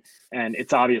point, and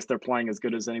it's obvious they're playing as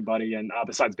good as anybody, and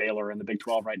besides Baylor in the Big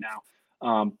 12 right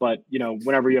now. But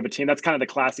whenever you have a team, that's kind of the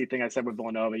classy thing I said with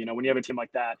Villanova. When you have a team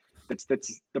like that, that's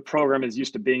the program is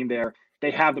used to being there. They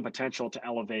have the potential to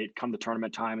elevate come the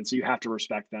tournament time, and so you have to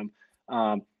respect them.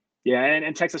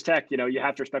 And Texas Tech, you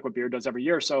have to respect what Beard does every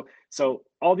year. So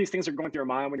all these things are going through your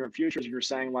mind when you're in futures. You're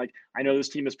saying, like, I know this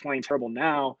team is playing terrible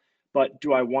now, but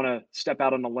do I want to step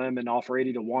out on a limb and offer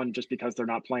 80-1 just because they're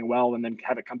not playing well and then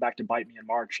have it come back to bite me in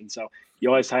March? And so you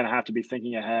always kind of have to be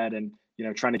thinking ahead and,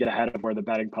 trying to get ahead of where the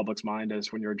betting public's mind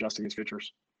is when you're adjusting these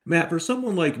futures. Matt, for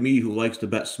someone like me who likes to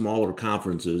bet smaller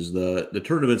conferences, the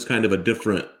tournament's kind of a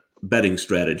different betting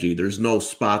strategy. There's no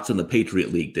spots in the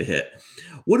Patriot League to hit.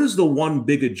 What is the one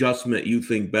big adjustment you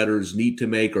think bettors need to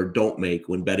make or don't make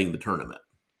when betting the tournament?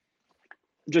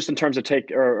 Just in terms of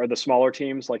or the smaller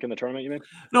teams, like in the tournament, you mean?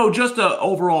 No, just an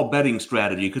overall betting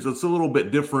strategy, because it's a little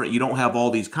bit different. You don't have all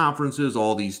these conferences,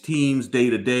 all these teams day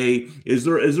to day. Is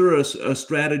there a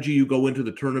strategy you go into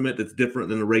the tournament that's different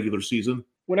than the regular season?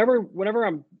 Whenever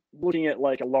I'm looking at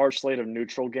like a large slate of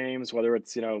neutral games, whether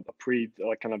it's a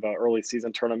kind of an early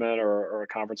season tournament or a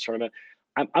conference tournament,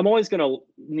 I'm always going to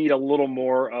need a little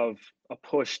more of a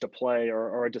push to play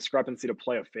or a discrepancy to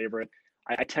play a favorite.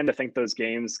 I tend to think those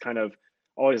games kind of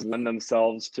always lend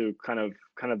themselves to kind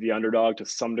of the underdog to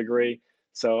some degree.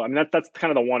 So I mean that's kind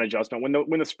of the one adjustment.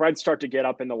 When the spreads start to get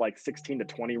up in the like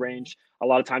 16-20 range, a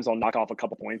lot of times I'll knock off a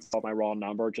couple points off my raw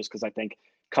number just because I think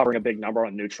covering a big number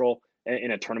on neutral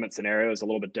in a tournament scenario is a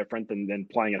little bit different than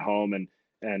playing at home and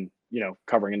and,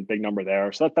 covering a big number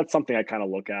there. So that's something I kind of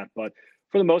look at. But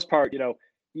for the most part,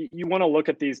 you want to look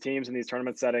at these teams in these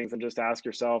tournament settings and just ask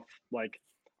yourself, like,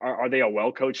 are they a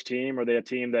well-coached team? Are they a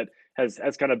team that has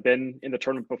kind of been in the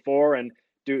tournament before? And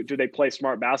do they play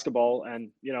smart basketball? And,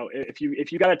 if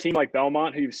you got a team like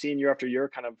Belmont, who you've seen year after year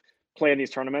kind of play in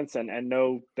these tournaments and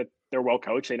know that they're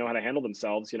well-coached, they know how to handle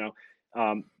themselves,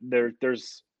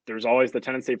 there's always the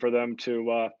tendency for them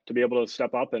to be able to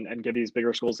step up and give these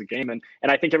bigger schools a game. And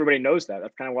I think everybody knows that.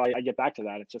 That's kind of why I get back to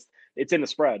that. It's in the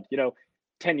spread.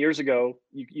 10 years ago,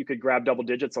 you could grab double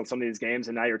digits on some of these games,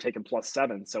 and now you're taking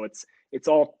 +7. So it's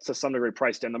all to some degree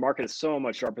priced in. The market is so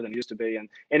much sharper than it used to be, and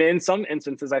in some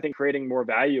instances, I think creating more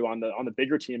value on the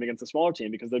bigger team against the smaller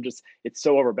team, because it's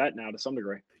so overbet now to some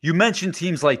degree. You mentioned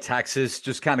teams like Texas,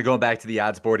 just kind of going back to the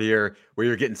odds board here, where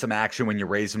you're getting some action when you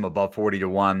raise them above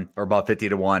 40-1 or above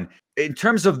 50-1. In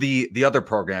terms of the other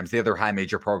programs, the other high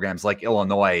major programs like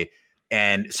Illinois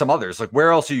and some others, like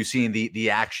where else are you seeing the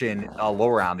action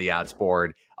lower on the odds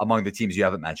board among the teams you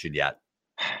haven't mentioned yet?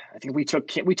 I think we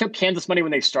took Kansas money when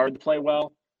they started to play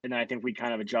well, and then I think we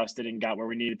kind of adjusted and got where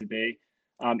we needed to be.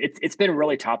 It's been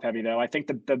really top heavy though. I think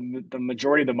the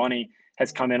majority of the money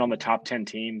has come in on the top 10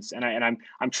 teams, and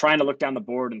I'm trying to look down the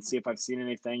board and see if I've seen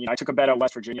anything. I took a bet at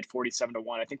West Virginia at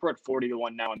 47-1. I think we're at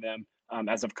 40-1 now on them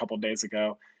as of a couple of days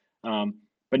ago.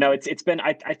 But no, it's been.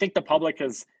 I think the public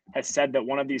has said that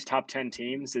one of these top 10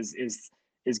 teams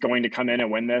is going to come in and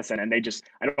win this, and I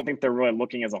don't think they're really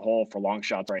looking as a whole for long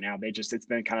shots right now. It's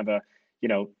been kind of a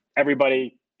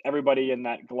everybody in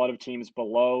that glut of teams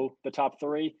below the top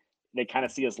 3, they kind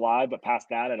of see us live, but past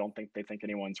that, I don't think they think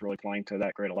anyone's really playing to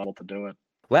that great a level to do it.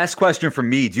 Last question from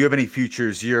me: do you have any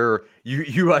futures? You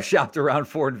shopped around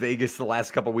for in Vegas the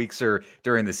last couple of weeks or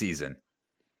during the season?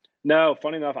 No,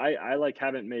 funny enough, I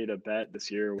haven't made a bet this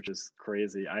year, which is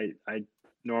crazy. I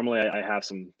normally I have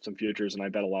some futures and I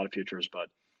bet a lot of futures, but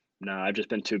no, I've just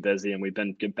been too busy, and we've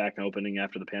been back opening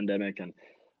after the pandemic, and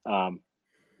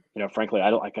frankly,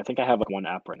 I think I have like one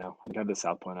app right now. I think I have the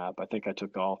South Point app. I think I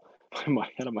took all my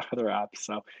other apps,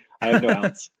 so I have no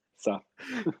outs. So.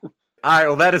 All right,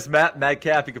 well, that is Matt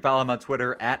Metcalf. You can follow him on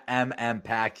Twitter at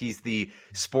MMPack. He's the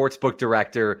sportsbook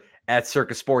director at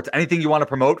Circa Sports. Anything you want to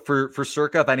promote for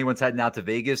Circa if anyone's heading out to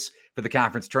Vegas for the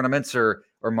conference tournaments or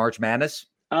March Madness?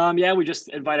 Yeah, we just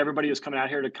invite everybody who's coming out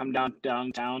here to come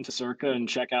downtown to Circa and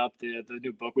check out the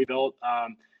new book we built.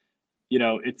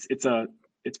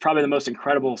 It's probably the most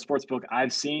incredible sports book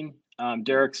I've seen.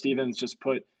 Derek Stevens just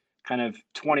put kind of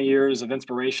 20 years of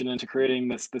inspiration into creating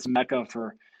this mecca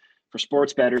for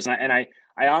sports bettors. And I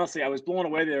honestly, I was blown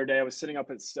away the other day. I was sitting up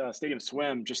at Stadium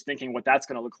Swim just thinking what that's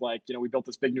going to look like. We built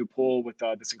this big new pool with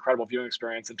this incredible viewing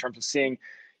experience in terms of seeing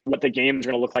what the games are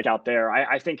going to look like out there.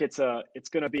 I think it's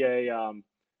going to be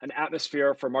an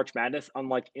atmosphere for March Madness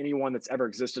unlike anyone that's ever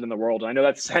existed in the world. And I know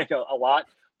that's saying a lot,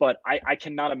 but I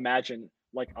cannot imagine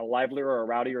like a livelier or a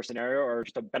rowdier scenario or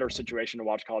just a better situation to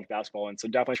watch college basketball. And so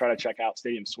definitely try to check out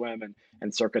Stadium Swim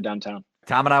and Circa downtown.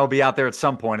 Tom and I will be out there at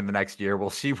some point in the next year. We'll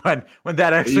see when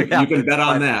that actually happens. You can bet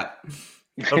on that.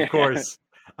 Of course.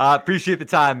 Appreciate the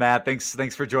time, Matt.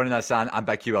 Thanks for joining us on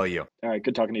BetQLU. All right.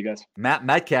 Good talking to you guys. Matt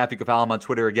Metcalf, you can follow him on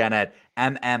Twitter again at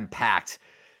MMPacked.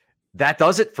 That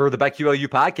does it for the BetQLU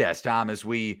podcast, Tom, as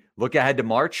we look ahead to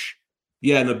March.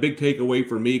 Yeah, and a big takeaway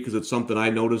for me, because it's something I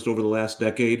noticed over the last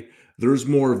decade, there's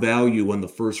more value on the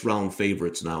first round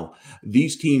favorites now.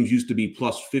 These teams used to be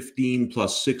 +15,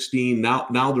 +16.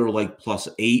 Now they're like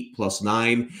 +8,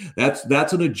 +9.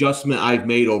 That's an adjustment I've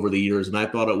made over the years, and I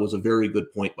thought it was a very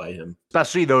good point by him.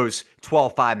 Especially those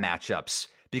 12-5 matchups,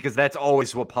 because that's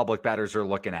always what public bettors are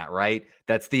looking at, right?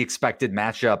 That's the expected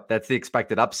matchup. That's the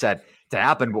expected upset to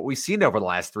happen. But we've seen over the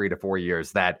last 3 to 4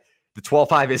 years that the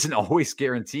 12-5 isn't always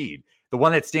guaranteed. The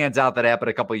one that stands out that happened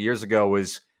a couple of years ago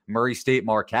was Murray State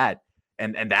Marquette.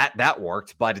 And that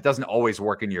worked, but it doesn't always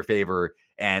work in your favor.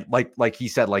 And like he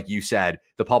said, like you said,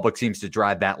 the public seems to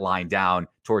drive that line down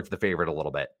towards the favorite a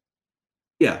little bit.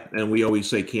 Yeah, and we always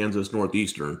say Kansas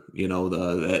Northeastern.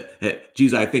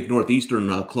 I think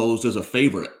Northeastern closed as a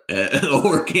favorite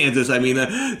over Kansas. I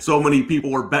mean, so many people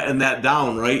were betting that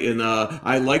down, right? And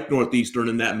I like Northeastern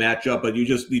in that matchup, but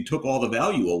you took all the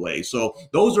value away. So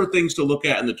those are things to look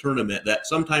at in the tournament, that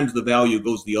sometimes the value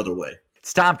goes the other way.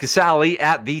 It's Tom Casale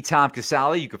at the Tom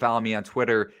Casale. You can follow me on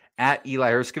Twitter at Eli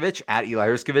Herskovich, at Eli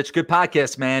Herskovich. Good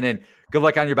podcast, man, and good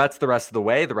luck on your bets the rest of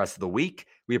the week.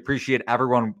 We appreciate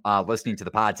everyone listening to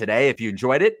the pod today. If you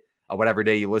enjoyed it, whatever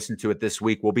day you listen to it this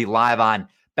week, we'll be live on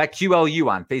BetQLU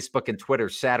on Facebook and Twitter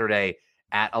Saturday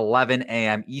at 11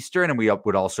 a.m. Eastern, and we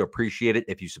would also appreciate it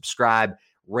if you subscribe,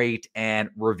 rate,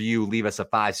 and review. Leave us a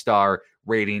 5-star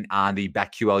rating on the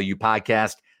BetQLU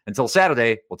podcast Until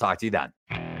Saturday, we'll talk to you then.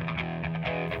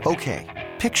 Okay,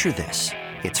 picture this.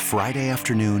 It's Friday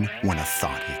afternoon when a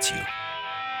thought hits you.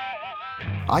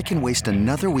 I can waste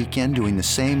another weekend doing the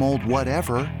same old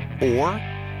whatever, or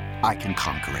I can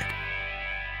conquer it.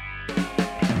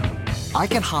 I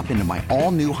can hop into my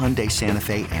all-new Hyundai Santa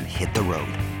Fe and hit the road.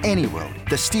 Any road.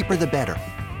 The steeper, the better.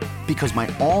 Because my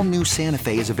all-new Santa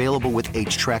Fe is available with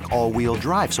H-Track all-wheel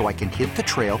drive, so I can hit the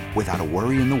trail without a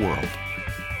worry in the world.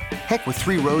 Heck, with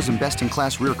 3 rows and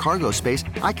best-in-class rear cargo space,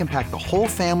 I can pack the whole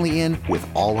family in with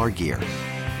all our gear.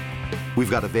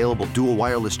 We've got available dual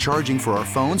wireless charging for our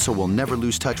phones, so we'll never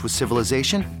lose touch with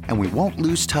civilization, and we won't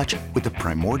lose touch with the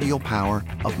primordial power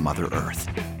of Mother Earth.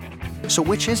 So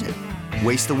which is it?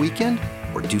 Waste the weekend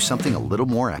or do something a little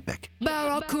more epic?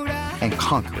 And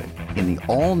conquer it in the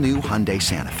all-new Hyundai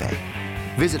Santa Fe.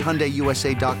 Visit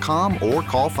HyundaiUSA.com or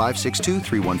call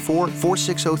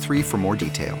 562-314-4603 for more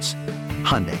details.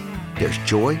 Hyundai, there's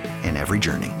joy in every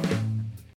journey.